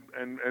and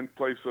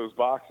place those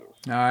boxes.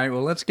 All right.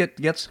 Well, let's get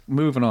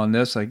moving on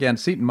this. Again,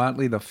 Seton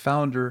Motley, the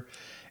founder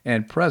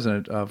and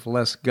president of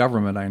Less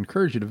Government. I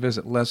encourage you to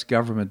visit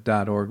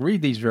lessgovernment.org.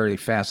 Read these very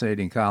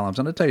fascinating columns.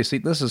 And I'll tell you,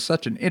 Seton, this is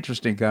such an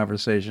interesting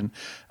conversation.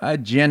 I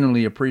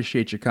genuinely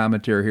appreciate your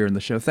commentary here in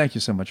the show. Thank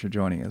you so much for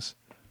joining us.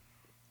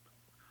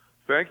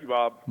 Thank you,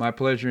 Bob. My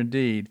pleasure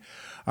indeed.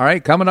 All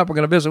right, coming up, we're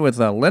going to visit with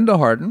Linda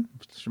Harden.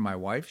 She's my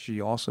wife.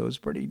 She also is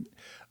pretty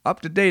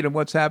up to date on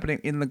what's happening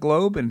in the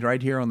globe and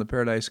right here on the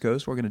Paradise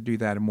Coast. We're going to do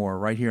that and more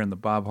right here on the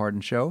Bob Harden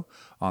Show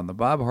on the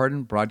Bob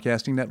Harden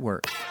Broadcasting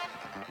Network.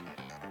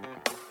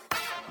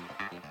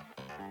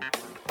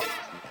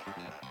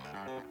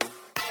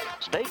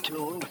 Stay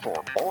tuned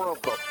for more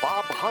of the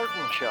Bob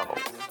Harden Show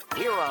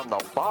here on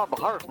the Bob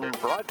Harden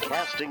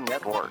Broadcasting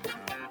Network.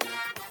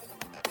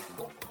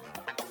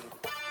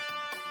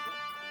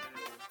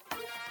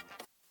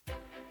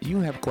 Do you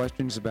have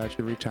questions about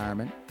your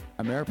retirement?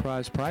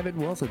 Ameriprise Private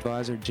Wealth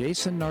Advisor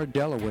Jason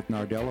Nardella with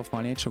Nardella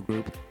Financial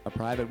Group, a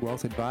private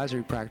wealth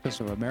advisory practice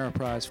of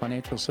Ameriprise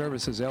Financial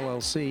Services,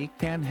 LLC,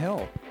 can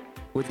help.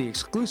 With the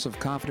exclusive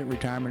Confident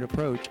Retirement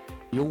Approach,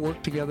 you'll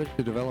work together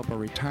to develop a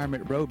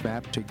retirement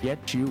roadmap to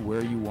get you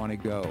where you want to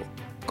go.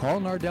 Call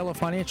Nardella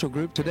Financial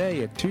Group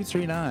today at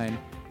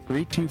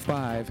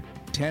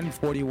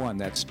 239-325-1041.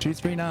 That's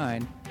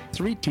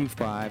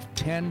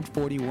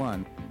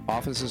 239-325-1041.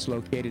 Office is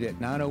located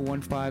at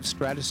 9015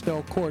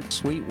 Stratosdale Court,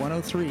 Suite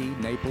 103,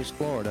 Naples,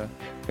 Florida.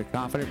 The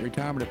Confident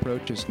Retirement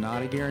Approach is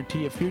not a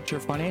guarantee of future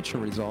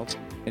financial results.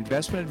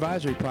 Investment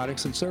advisory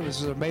products and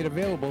services are made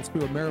available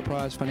through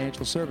Ameriprise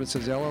Financial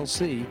Services,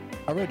 LLC,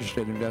 a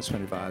registered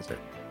investment advisor.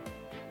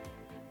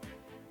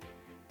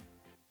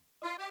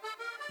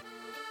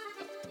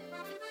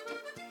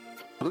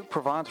 Blue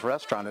Provence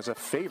Restaurant is a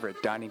favorite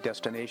dining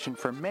destination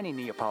for many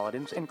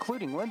Neapolitans,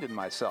 including Linda and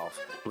myself.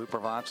 Blue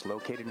Provence,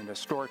 located in a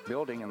historic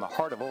building in the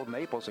heart of Old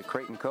Naples at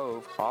Creighton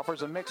Cove,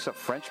 offers a mix of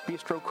French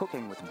bistro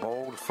cooking with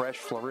bold, fresh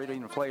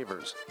Floridian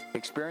flavors.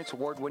 Experience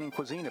award-winning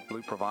cuisine at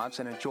Blue Provence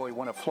and enjoy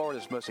one of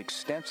Florida's most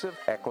extensive,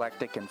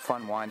 eclectic, and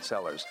fun wine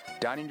cellars.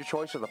 Dining your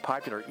choice of the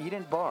popular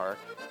Eat-In Bar,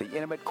 the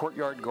intimate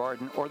Courtyard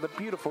Garden, or the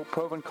beautiful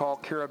Provencal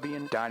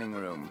Caribbean Dining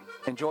Room.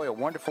 Enjoy a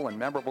wonderful and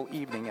memorable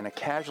evening in a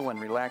casual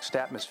and relaxed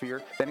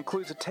atmosphere that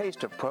includes a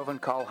taste of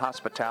Provencal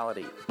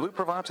hospitality. Blue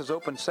Provence is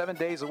open 7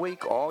 days a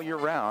week, all year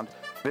round.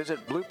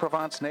 Visit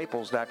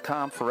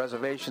BlueProvenceNaples.com for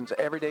reservations,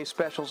 everyday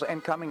specials,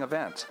 and coming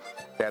events.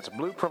 That's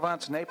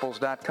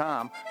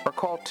BlueProvenceNaples.com or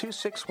call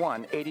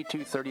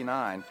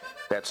 261-8239.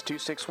 That's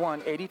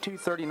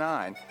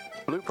 261-8239.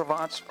 Blue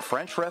Provence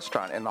French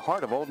Restaurant in the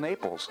heart of Old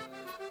Naples.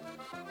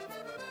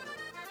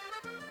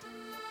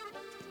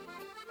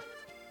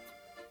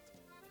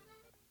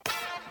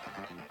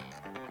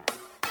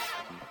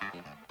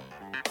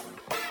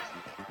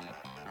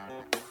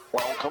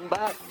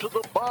 back to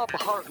the Bob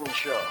Harden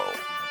Show.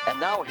 And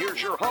now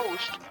here's your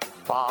host,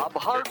 Bob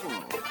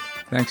Harden.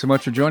 Thanks so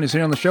much for joining us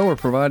here on the show. We're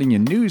providing you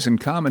news and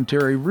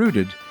commentary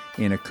rooted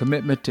in a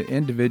commitment to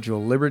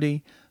individual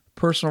liberty,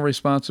 personal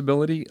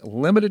responsibility,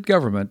 limited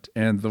government,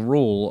 and the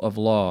rule of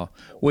law.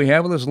 We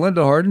have with us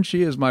Linda Harden.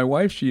 She is my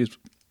wife. She is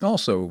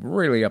also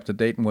really up to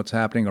date in what's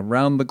happening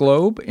around the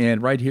globe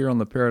and right here on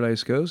the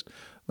Paradise Coast.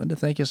 Linda,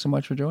 thank you so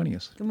much for joining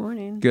us. Good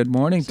morning. Good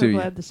morning to you. So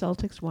glad the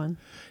Celtics won.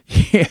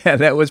 Yeah,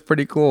 that was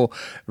pretty cool.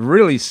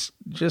 Really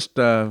just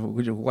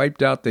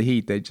wiped out the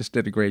Heat. They just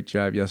did a great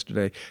job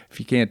yesterday. If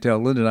you can't tell,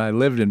 Linda and I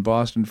lived in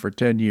Boston for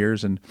 10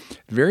 years, and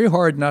very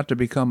hard not to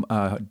become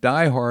a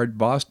diehard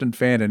Boston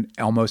fan in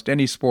almost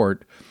any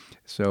sport.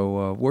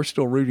 So we're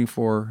still rooting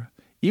for,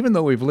 even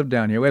though we've lived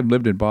down here, we haven't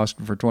lived in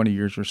Boston for 20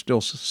 years, we're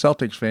still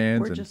Celtics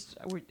fans.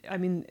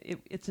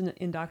 It's an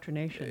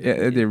indoctrination.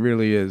 It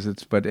really is.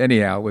 But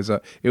anyhow,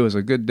 it was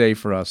a good day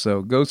for us.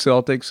 So go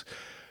Celtics.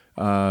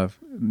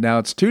 Now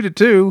it's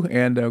 2-2,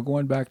 and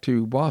going back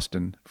to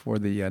Boston for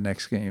the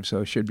next game.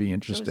 So it should be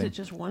interesting. So is it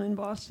just one in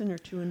Boston or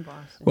two in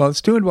Boston? Well,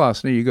 it's 2 in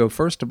Boston. You go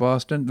first to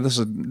Boston. This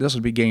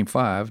would be Game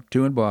 5.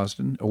 2 in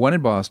Boston, 1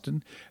 in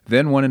Boston,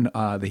 then 1 in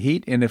the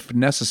Heat, and if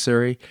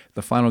necessary,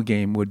 the final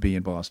game would be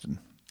in Boston.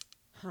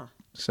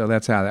 So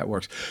that's how that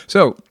works.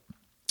 So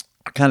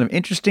kind of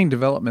interesting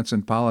developments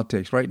in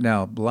politics right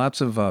now.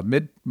 Lots of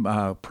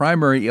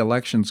primary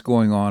elections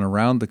going on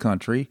around the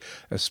country,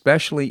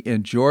 especially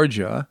in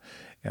Georgia,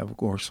 of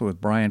course,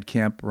 with Brian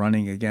Kemp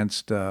running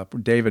against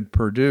David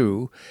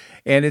Perdue.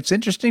 And it's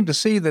interesting to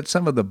see that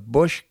some of the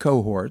Bush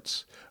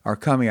cohorts are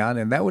coming out,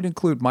 and that would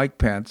include Mike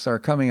Pence, are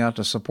coming out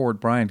to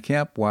support Brian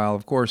Kemp, while,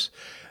 of course,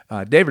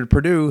 David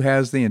Perdue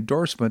has the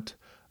endorsement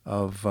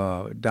of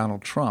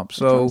Donald Trump.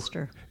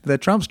 The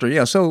Trumpster,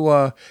 yeah.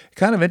 So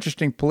kind of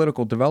interesting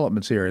political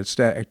developments here.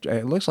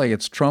 It looks like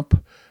it's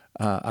Trump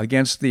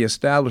against the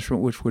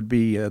establishment, which would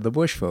be the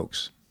Bush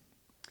folks.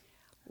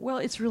 Well,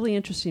 it's really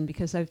interesting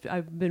because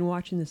I've been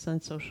watching this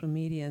on social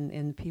media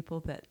and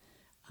people that,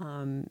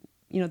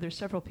 there's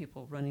several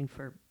people running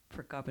for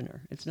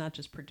governor. It's not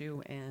just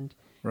Perdue and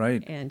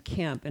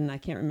Kemp, and I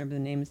can't remember the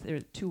names. There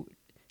are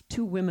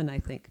two women, I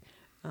think,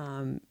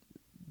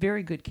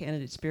 very good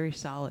candidates, very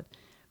solid.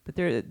 But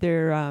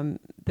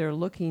they're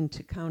looking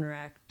to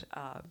counteract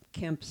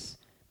Kemp's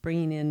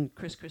bringing in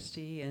Chris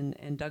Christie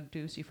and Doug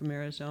Ducey from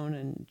Arizona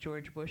and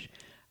George Bush.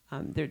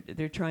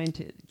 They're trying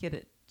to get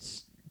it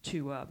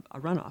to a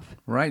runoff.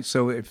 Right.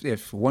 So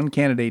if one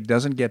candidate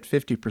doesn't get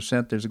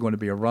 50%, there's going to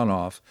be a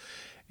runoff.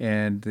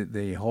 And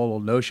the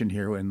whole notion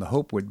here and the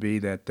hope would be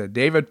that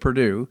David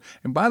Perdue,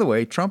 and by the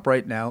way, Trump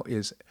right now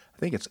is, I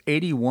think it's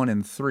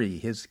 81-3.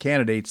 His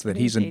candidates that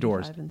he's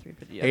endorsed. 85-3.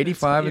 But yeah,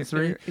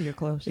 85-3. You're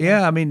close.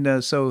 Yeah, I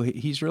mean, so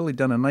he's really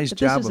done a nice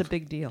job. This is a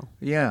big deal.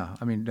 Yeah,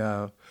 I mean,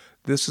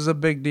 this is a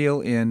big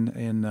deal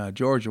in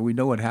Georgia. We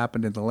know what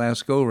happened in the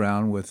last go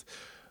round with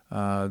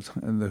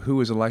who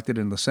was elected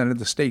in the Senate.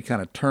 The state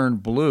kind of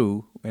turned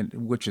blue,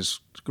 which is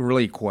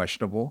really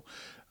questionable.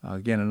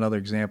 Again, another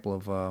example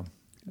of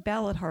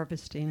ballot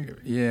harvesting.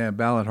 Yeah,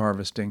 ballot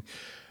harvesting.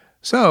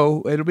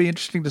 So it'll be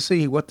interesting to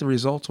see what the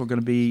results are going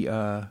to be.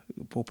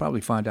 We'll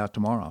probably find out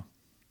tomorrow.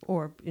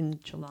 Or in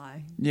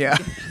July. Yeah,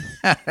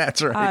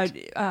 that's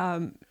right.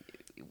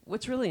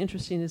 What's really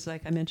interesting is,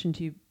 like I mentioned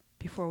to you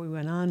before we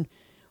went on,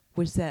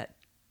 was that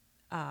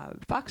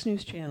Fox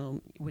News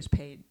Channel was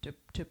paid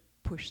to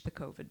push the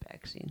COVID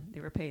vaccine.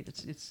 They were paid.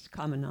 It's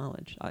common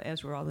knowledge,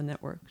 as were all the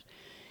networks.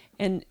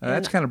 And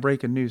that's kind of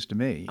breaking news to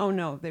me. Oh,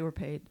 no, they were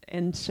paid.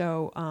 And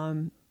so...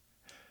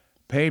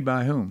 paid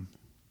by whom?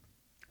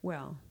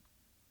 Well...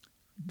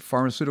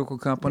 Pharmaceutical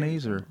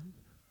companies, or...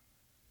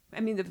 I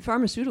mean, the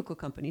pharmaceutical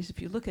companies,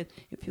 if you look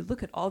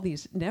at all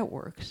these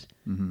networks,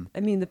 mm-hmm. I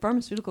mean, the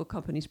pharmaceutical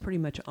companies pretty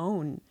much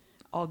own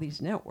all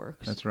these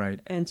networks. That's right.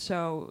 And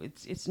so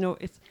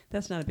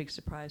that's not a big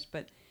surprise,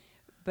 but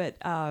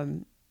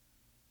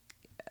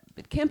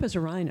Kemp is a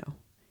rhino,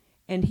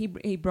 and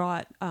he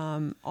brought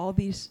all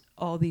these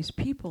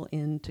people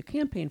in to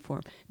campaign for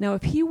him. Now,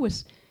 if he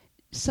was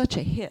such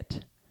a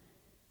hit,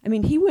 I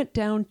mean, he went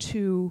down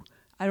to,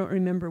 I don't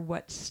remember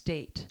what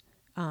state,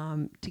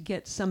 to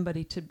get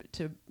somebody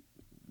to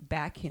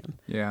back him.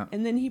 Yeah.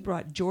 And then he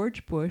brought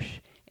George Bush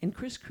and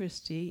Chris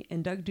Christie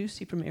and Doug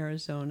Ducey from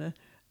Arizona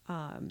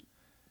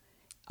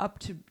up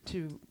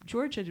to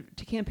Georgia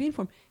to campaign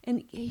for him.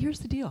 And here's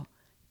the deal: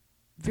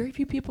 very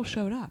few people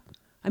showed up.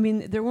 I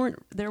mean, there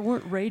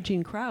weren't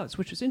raging crowds,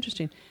 which was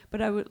interesting.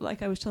 But I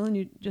was telling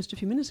you just a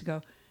few minutes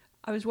ago,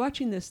 I was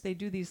watching this. They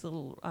do these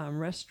little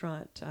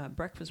restaurant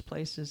breakfast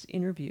places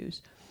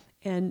interviews,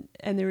 and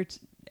they were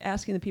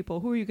asking the people,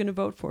 who are you going to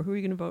vote for? Who are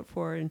you going to vote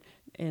for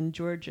in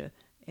Georgia?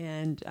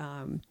 And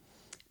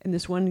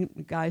this one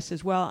guy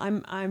says, well,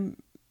 I'm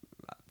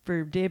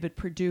for David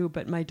Perdue,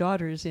 but my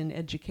daughter is in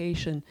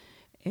education,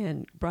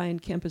 and Brian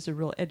Kemp is a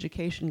real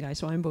education guy,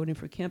 so I'm voting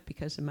for Kemp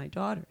because of my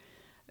daughter.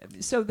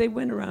 So they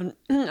went around.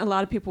 A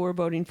lot of people were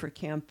voting for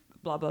Kemp,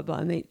 blah blah blah,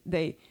 and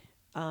they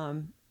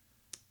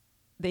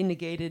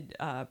negated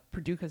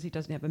Perdue because he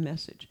doesn't have a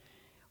message.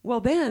 Well,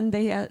 then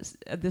they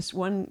asked this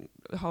one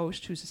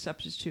host who's a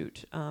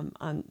substitute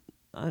on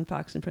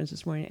Fox and Friends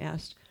this morning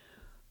asked,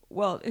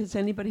 well, has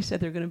anybody said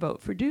they're going to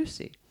vote for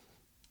Ducey?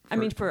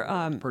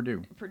 For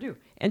Purdue. Purdue.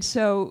 And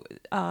so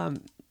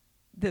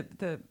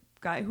the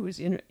guy who was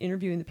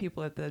interviewing the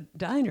people at the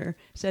diner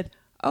said,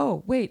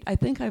 oh, wait, I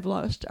think I've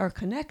lost our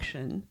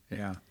connection.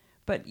 Yeah.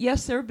 But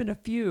yes, there have been a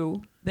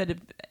few that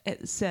have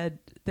said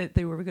that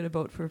they were going to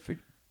vote for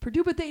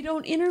Purdue, but they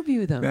don't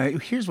interview them.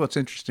 Here's what's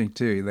interesting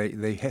too.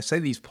 They say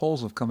these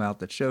polls have come out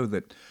that show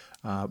that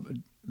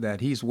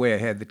that he's way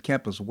ahead, that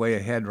Kemp is way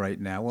ahead right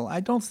now. Well, I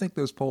don't think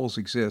those polls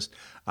exist.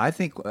 I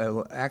think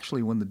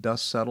actually when the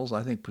dust settles,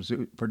 I think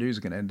Purdue's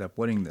going to end up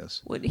winning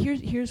this. Well,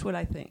 here's what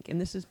I think, and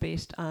this is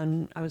based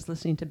on, I was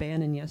listening to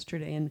Bannon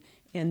yesterday,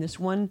 and this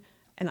one,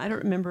 and I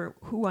don't remember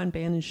who on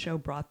Bannon's show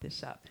brought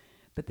this up,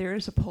 but there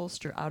is a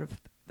pollster out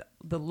of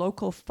the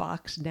local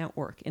Fox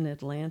network in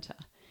Atlanta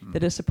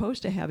that is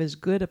supposed to have as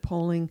good a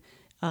polling,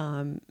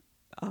 polling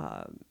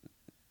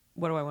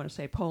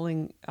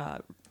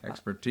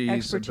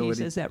expertise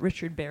ability as that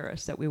Richard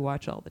Barris that we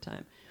watch all the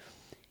time.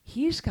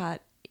 He's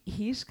got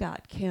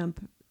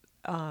Kemp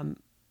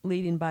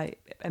leading by,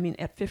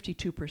 at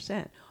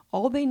 52%.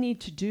 All they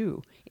need to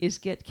do is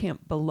get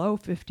Kemp below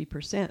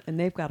 50%, and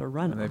they've got a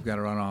runoff. And they've got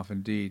a runoff,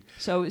 indeed.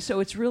 So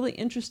it's really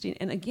interesting.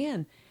 And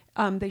again,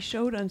 they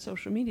showed on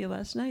social media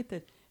last night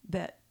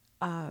that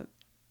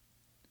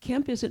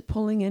Kemp isn't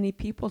pulling any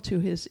people to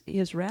his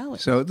rally.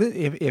 So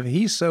if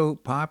he's so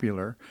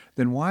popular,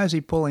 then why is he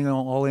pulling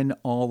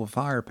all the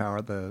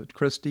firepower, the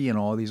Christie and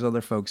all these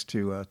other folks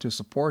to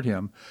support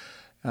him?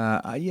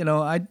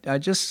 I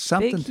just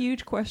something big,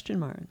 huge question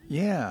mark.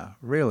 Yeah,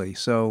 really.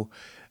 So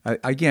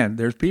again,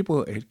 there's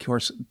people. Of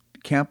course,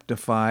 Kemp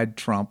defied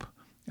Trump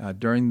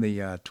during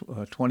the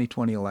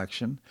 2020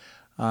 election,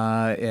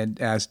 and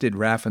as did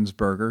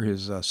Raffensperger,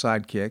 his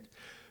sidekick.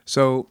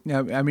 So,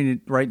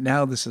 right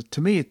now, this is,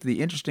 to me,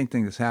 the interesting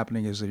thing that's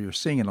happening is that you're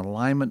seeing an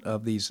alignment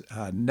of these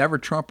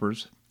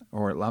never-Trumpers,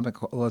 or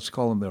let's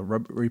call them the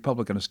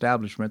Republican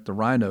establishment, the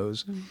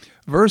rhinos,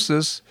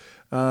 versus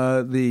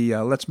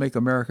the Let's Make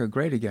America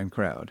Great Again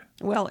crowd.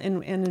 Well,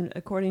 and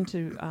according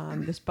to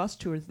this bus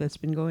tour that's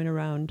been going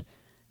around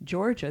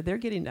Georgia, they're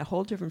getting a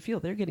whole different feel.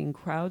 They're getting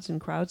crowds and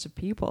crowds of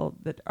people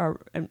that are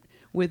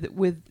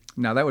with.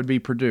 Now, that would be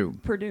Purdue.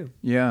 Purdue.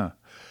 Yeah.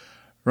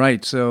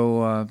 Right.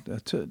 So,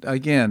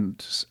 again,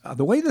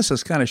 the way this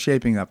is kind of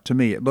shaping up to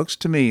me, it looks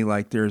to me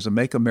like there's a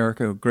Make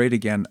America Great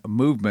Again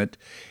movement.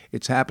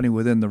 It's happening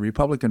within the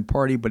Republican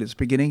Party, but it's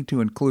beginning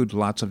to include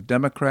lots of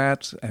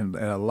Democrats and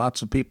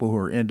lots of people who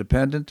are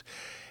independent.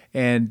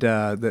 And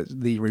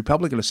the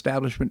Republican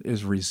establishment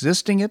is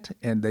resisting it,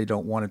 and they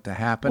don't want it to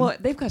happen. Well,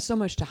 they've got so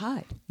much to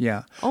hide.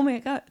 Yeah. Oh my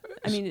God!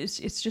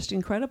 It's just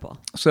incredible.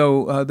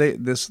 So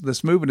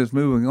this movement is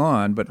moving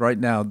on, but right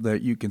now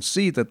you can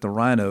see that the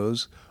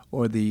rhinos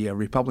or the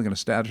Republican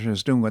establishment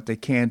is doing what they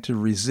can to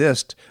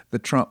resist the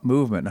Trump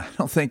movement. I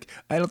don't think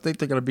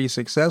they're going to be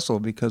successful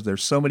because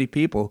there's so many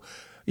people.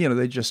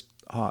 There's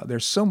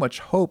so much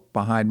hope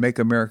behind Make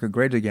America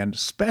Great Again,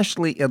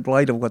 especially in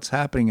light of what's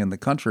happening in the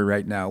country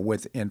right now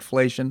with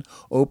inflation,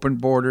 open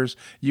borders.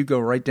 You go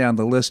right down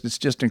the list. It's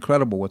just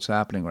incredible what's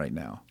happening right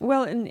now.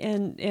 Well,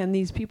 and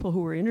these people who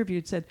were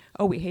interviewed said,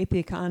 "Oh, we hate the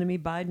economy.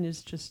 Biden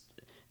is just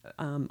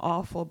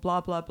awful.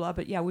 Blah blah blah."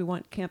 But yeah, we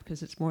want Kemp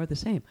because it's more of the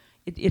same.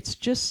 It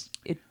just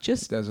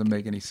doesn't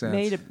make any sense.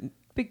 Made a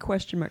big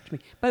question mark to me.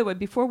 By the way,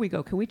 before we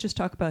go, can we just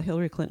talk about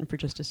Hillary Clinton for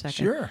just a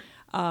second? Sure.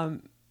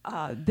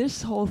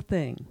 This whole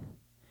thing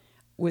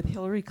with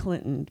Hillary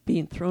Clinton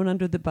being thrown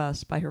under the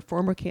bus by her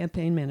former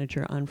campaign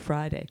manager on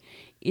Friday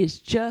is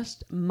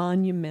just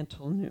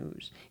monumental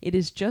news. It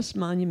is just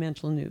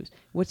monumental news.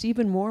 What's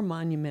even more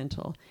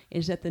monumental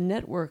is that the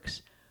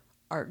networks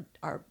are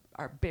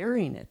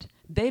burying it.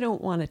 They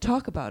don't want to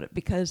talk about it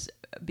because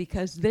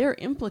they're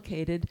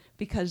implicated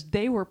because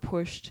they were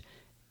pushed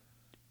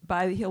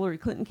by the Hillary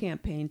Clinton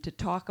campaign to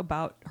talk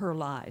about her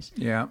lies.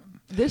 Yeah.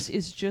 This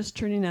is just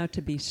turning out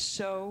to be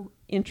so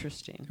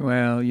interesting.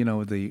 Well,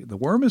 the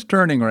worm is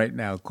turning right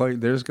now.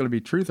 There's going to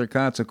be truth or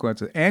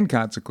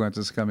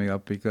consequences coming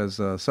up because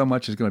so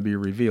much is going to be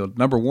revealed.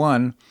 Number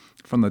one,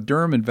 from the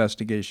Durham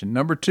investigation.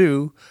 Number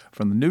two,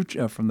 from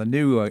the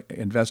new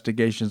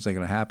investigations that are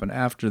going to happen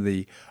after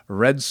the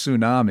red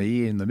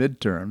tsunami in the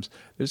midterms.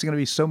 There's going to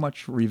be so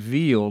much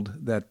revealed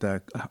that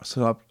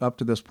up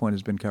to this point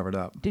has been covered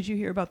up. Did you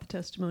hear about the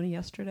testimony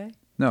yesterday?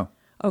 No.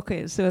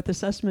 Okay, so at the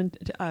Sussman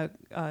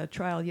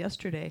trial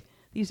yesterday,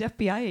 these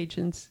FBI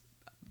agents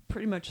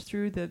pretty much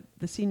threw the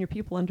senior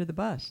people under the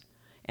bus,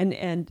 and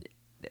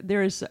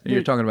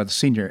you're talking about the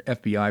senior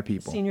FBI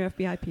people. Senior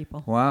FBI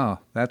people. Wow,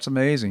 that's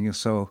amazing.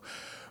 So,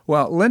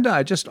 well, Linda,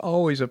 I just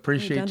always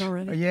appreciate. Are you done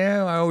already?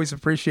 Yeah, I always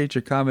appreciate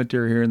your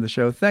commentary here in the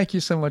show. Thank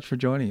you so much for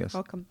joining us.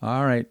 Welcome.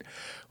 All right.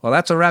 Well,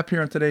 that's a wrap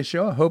here on today's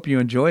show. I hope you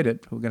enjoyed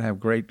it. We're going to have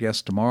great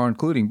guests tomorrow,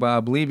 including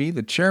Bob Levy,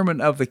 the chairman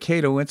of the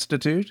Cato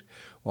Institute.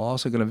 We're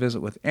also going to visit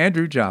with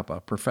Andrew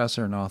Joppa,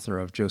 professor and author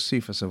of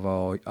Josephus of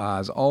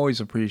Oz.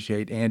 Always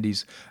appreciate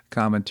Andy's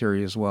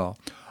commentary as well.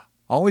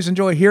 Always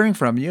enjoy hearing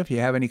from you. If you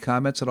have any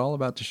comments at all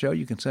about the show,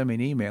 you can send me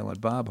an email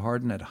at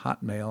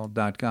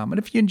bobharden@hotmail.com. And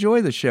if you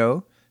enjoy the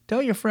show,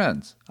 tell your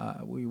friends.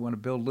 We want to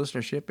build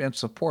listenership and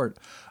support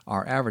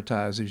our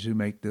advertisers who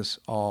make this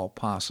all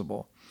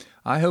possible.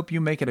 I hope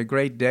you make it a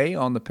great day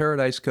on the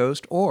Paradise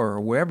Coast or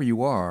wherever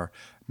you are.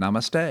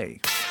 Namaste.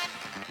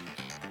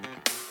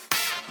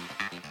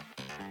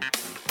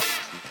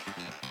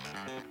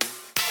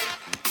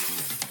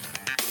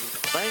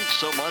 Thanks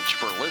so much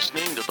for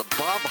listening to The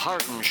Bob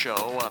Harden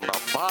Show on the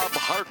Bob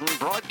Harden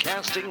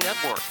Broadcasting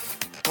Network.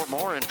 For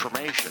more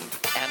information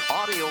and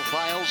audio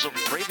files of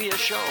previous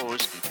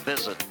shows,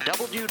 visit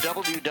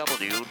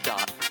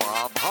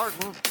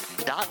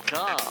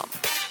www.bobharden.com.